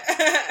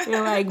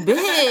 You're like,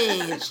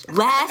 bitch,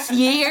 last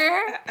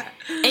year?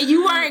 And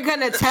you weren't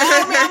gonna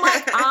tell me?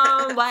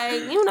 I'm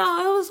like, you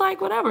know, it was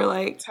like, whatever.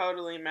 Like,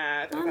 totally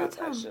mad about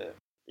that shit.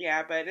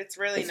 Yeah, but it's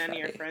really none of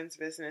your friends'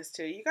 business,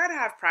 too. You gotta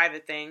have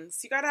private things.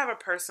 You gotta have a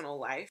personal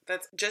life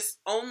that's just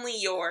only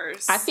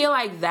yours. I feel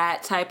like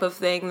that type of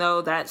thing,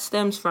 though, that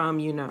stems from,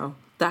 you know,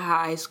 the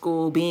high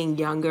school, being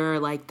younger.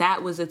 Like,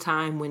 that was a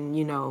time when,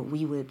 you know,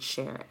 we would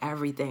share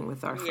everything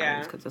with our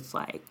friends. Because it's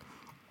like,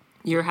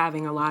 you're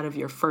having a lot of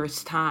your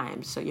first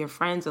time. So your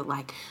friends are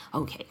like,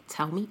 okay,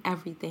 tell me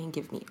everything.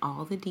 Give me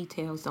all the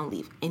details. Don't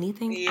leave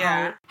anything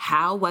out.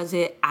 How was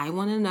it? I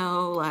want to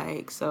know.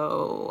 Like,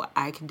 so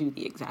I can do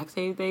the exact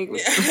same thing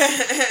with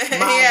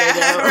my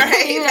video.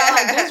 Right? You know,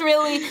 like, just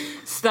really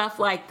stuff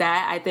like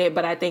that, I think.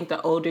 But I think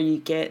the older you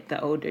get, the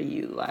older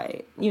you,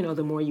 like, you know,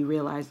 the more you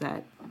realize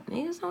that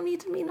niggas don't need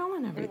to be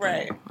knowing everything.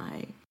 Right.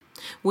 Like,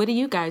 what do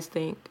you guys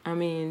think? I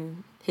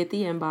mean, hit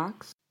the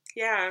inbox.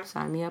 Yeah.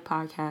 Sign me up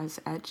podcast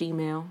at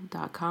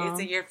gmail.com. Is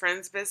it your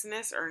friend's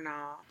business or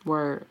not?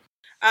 Word.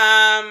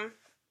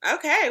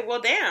 Okay,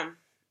 well, damn.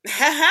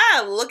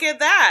 Look at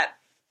that.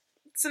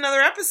 It's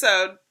another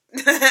episode.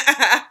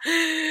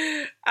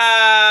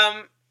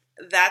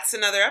 That's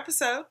another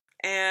episode.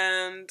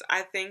 And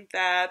I think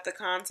that the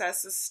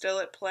contest is still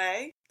at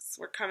play.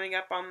 So we're coming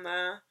up on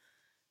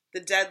the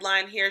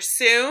deadline here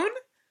soon.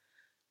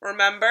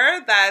 Remember,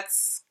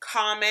 that's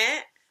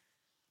comment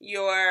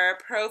your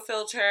Pro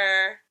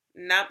Filter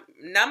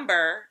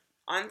number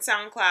on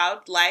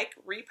SoundCloud, like,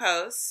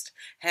 repost,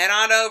 head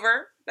on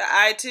over to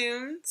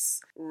iTunes,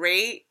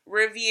 rate,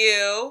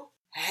 review,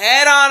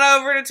 head on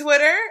over to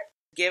Twitter,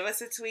 give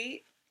us a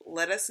tweet,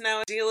 let us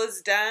know deal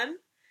is done,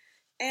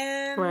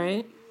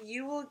 and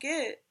you will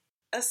get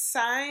a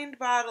signed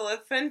bottle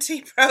of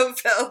Fenty Pro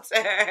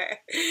Filter.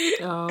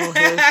 Oh,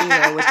 here she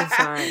go with the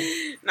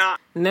sign. Nah.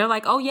 And they're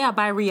like, oh yeah,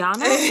 by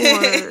Rihanna?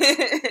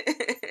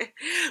 Or...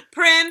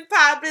 Prin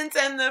Poppins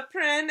and the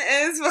Prin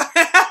is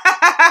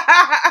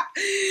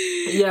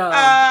yo.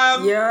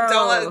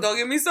 Don't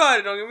get me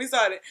started.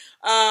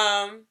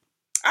 All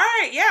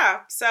right, yeah.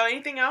 So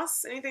anything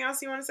else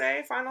you want to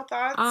say? Final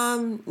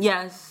thoughts?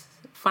 Yes.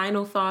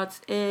 Final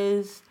thoughts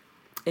is,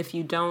 if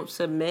you don't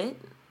submit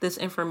this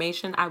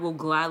information, I will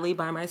gladly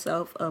buy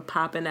myself a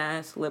poppin'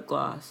 ass lip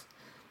gloss.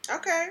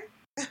 Okay.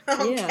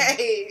 Yeah,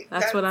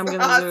 that's what I'm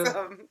gonna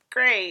do.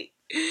 Great.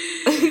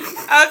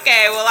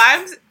 Okay, well,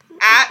 I'm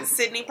at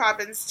Sydney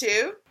Poppins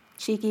too.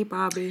 Cheeky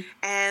Bobby.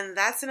 And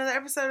that's another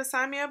episode of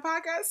Sign Me Up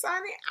Podcast.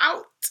 Signing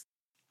out.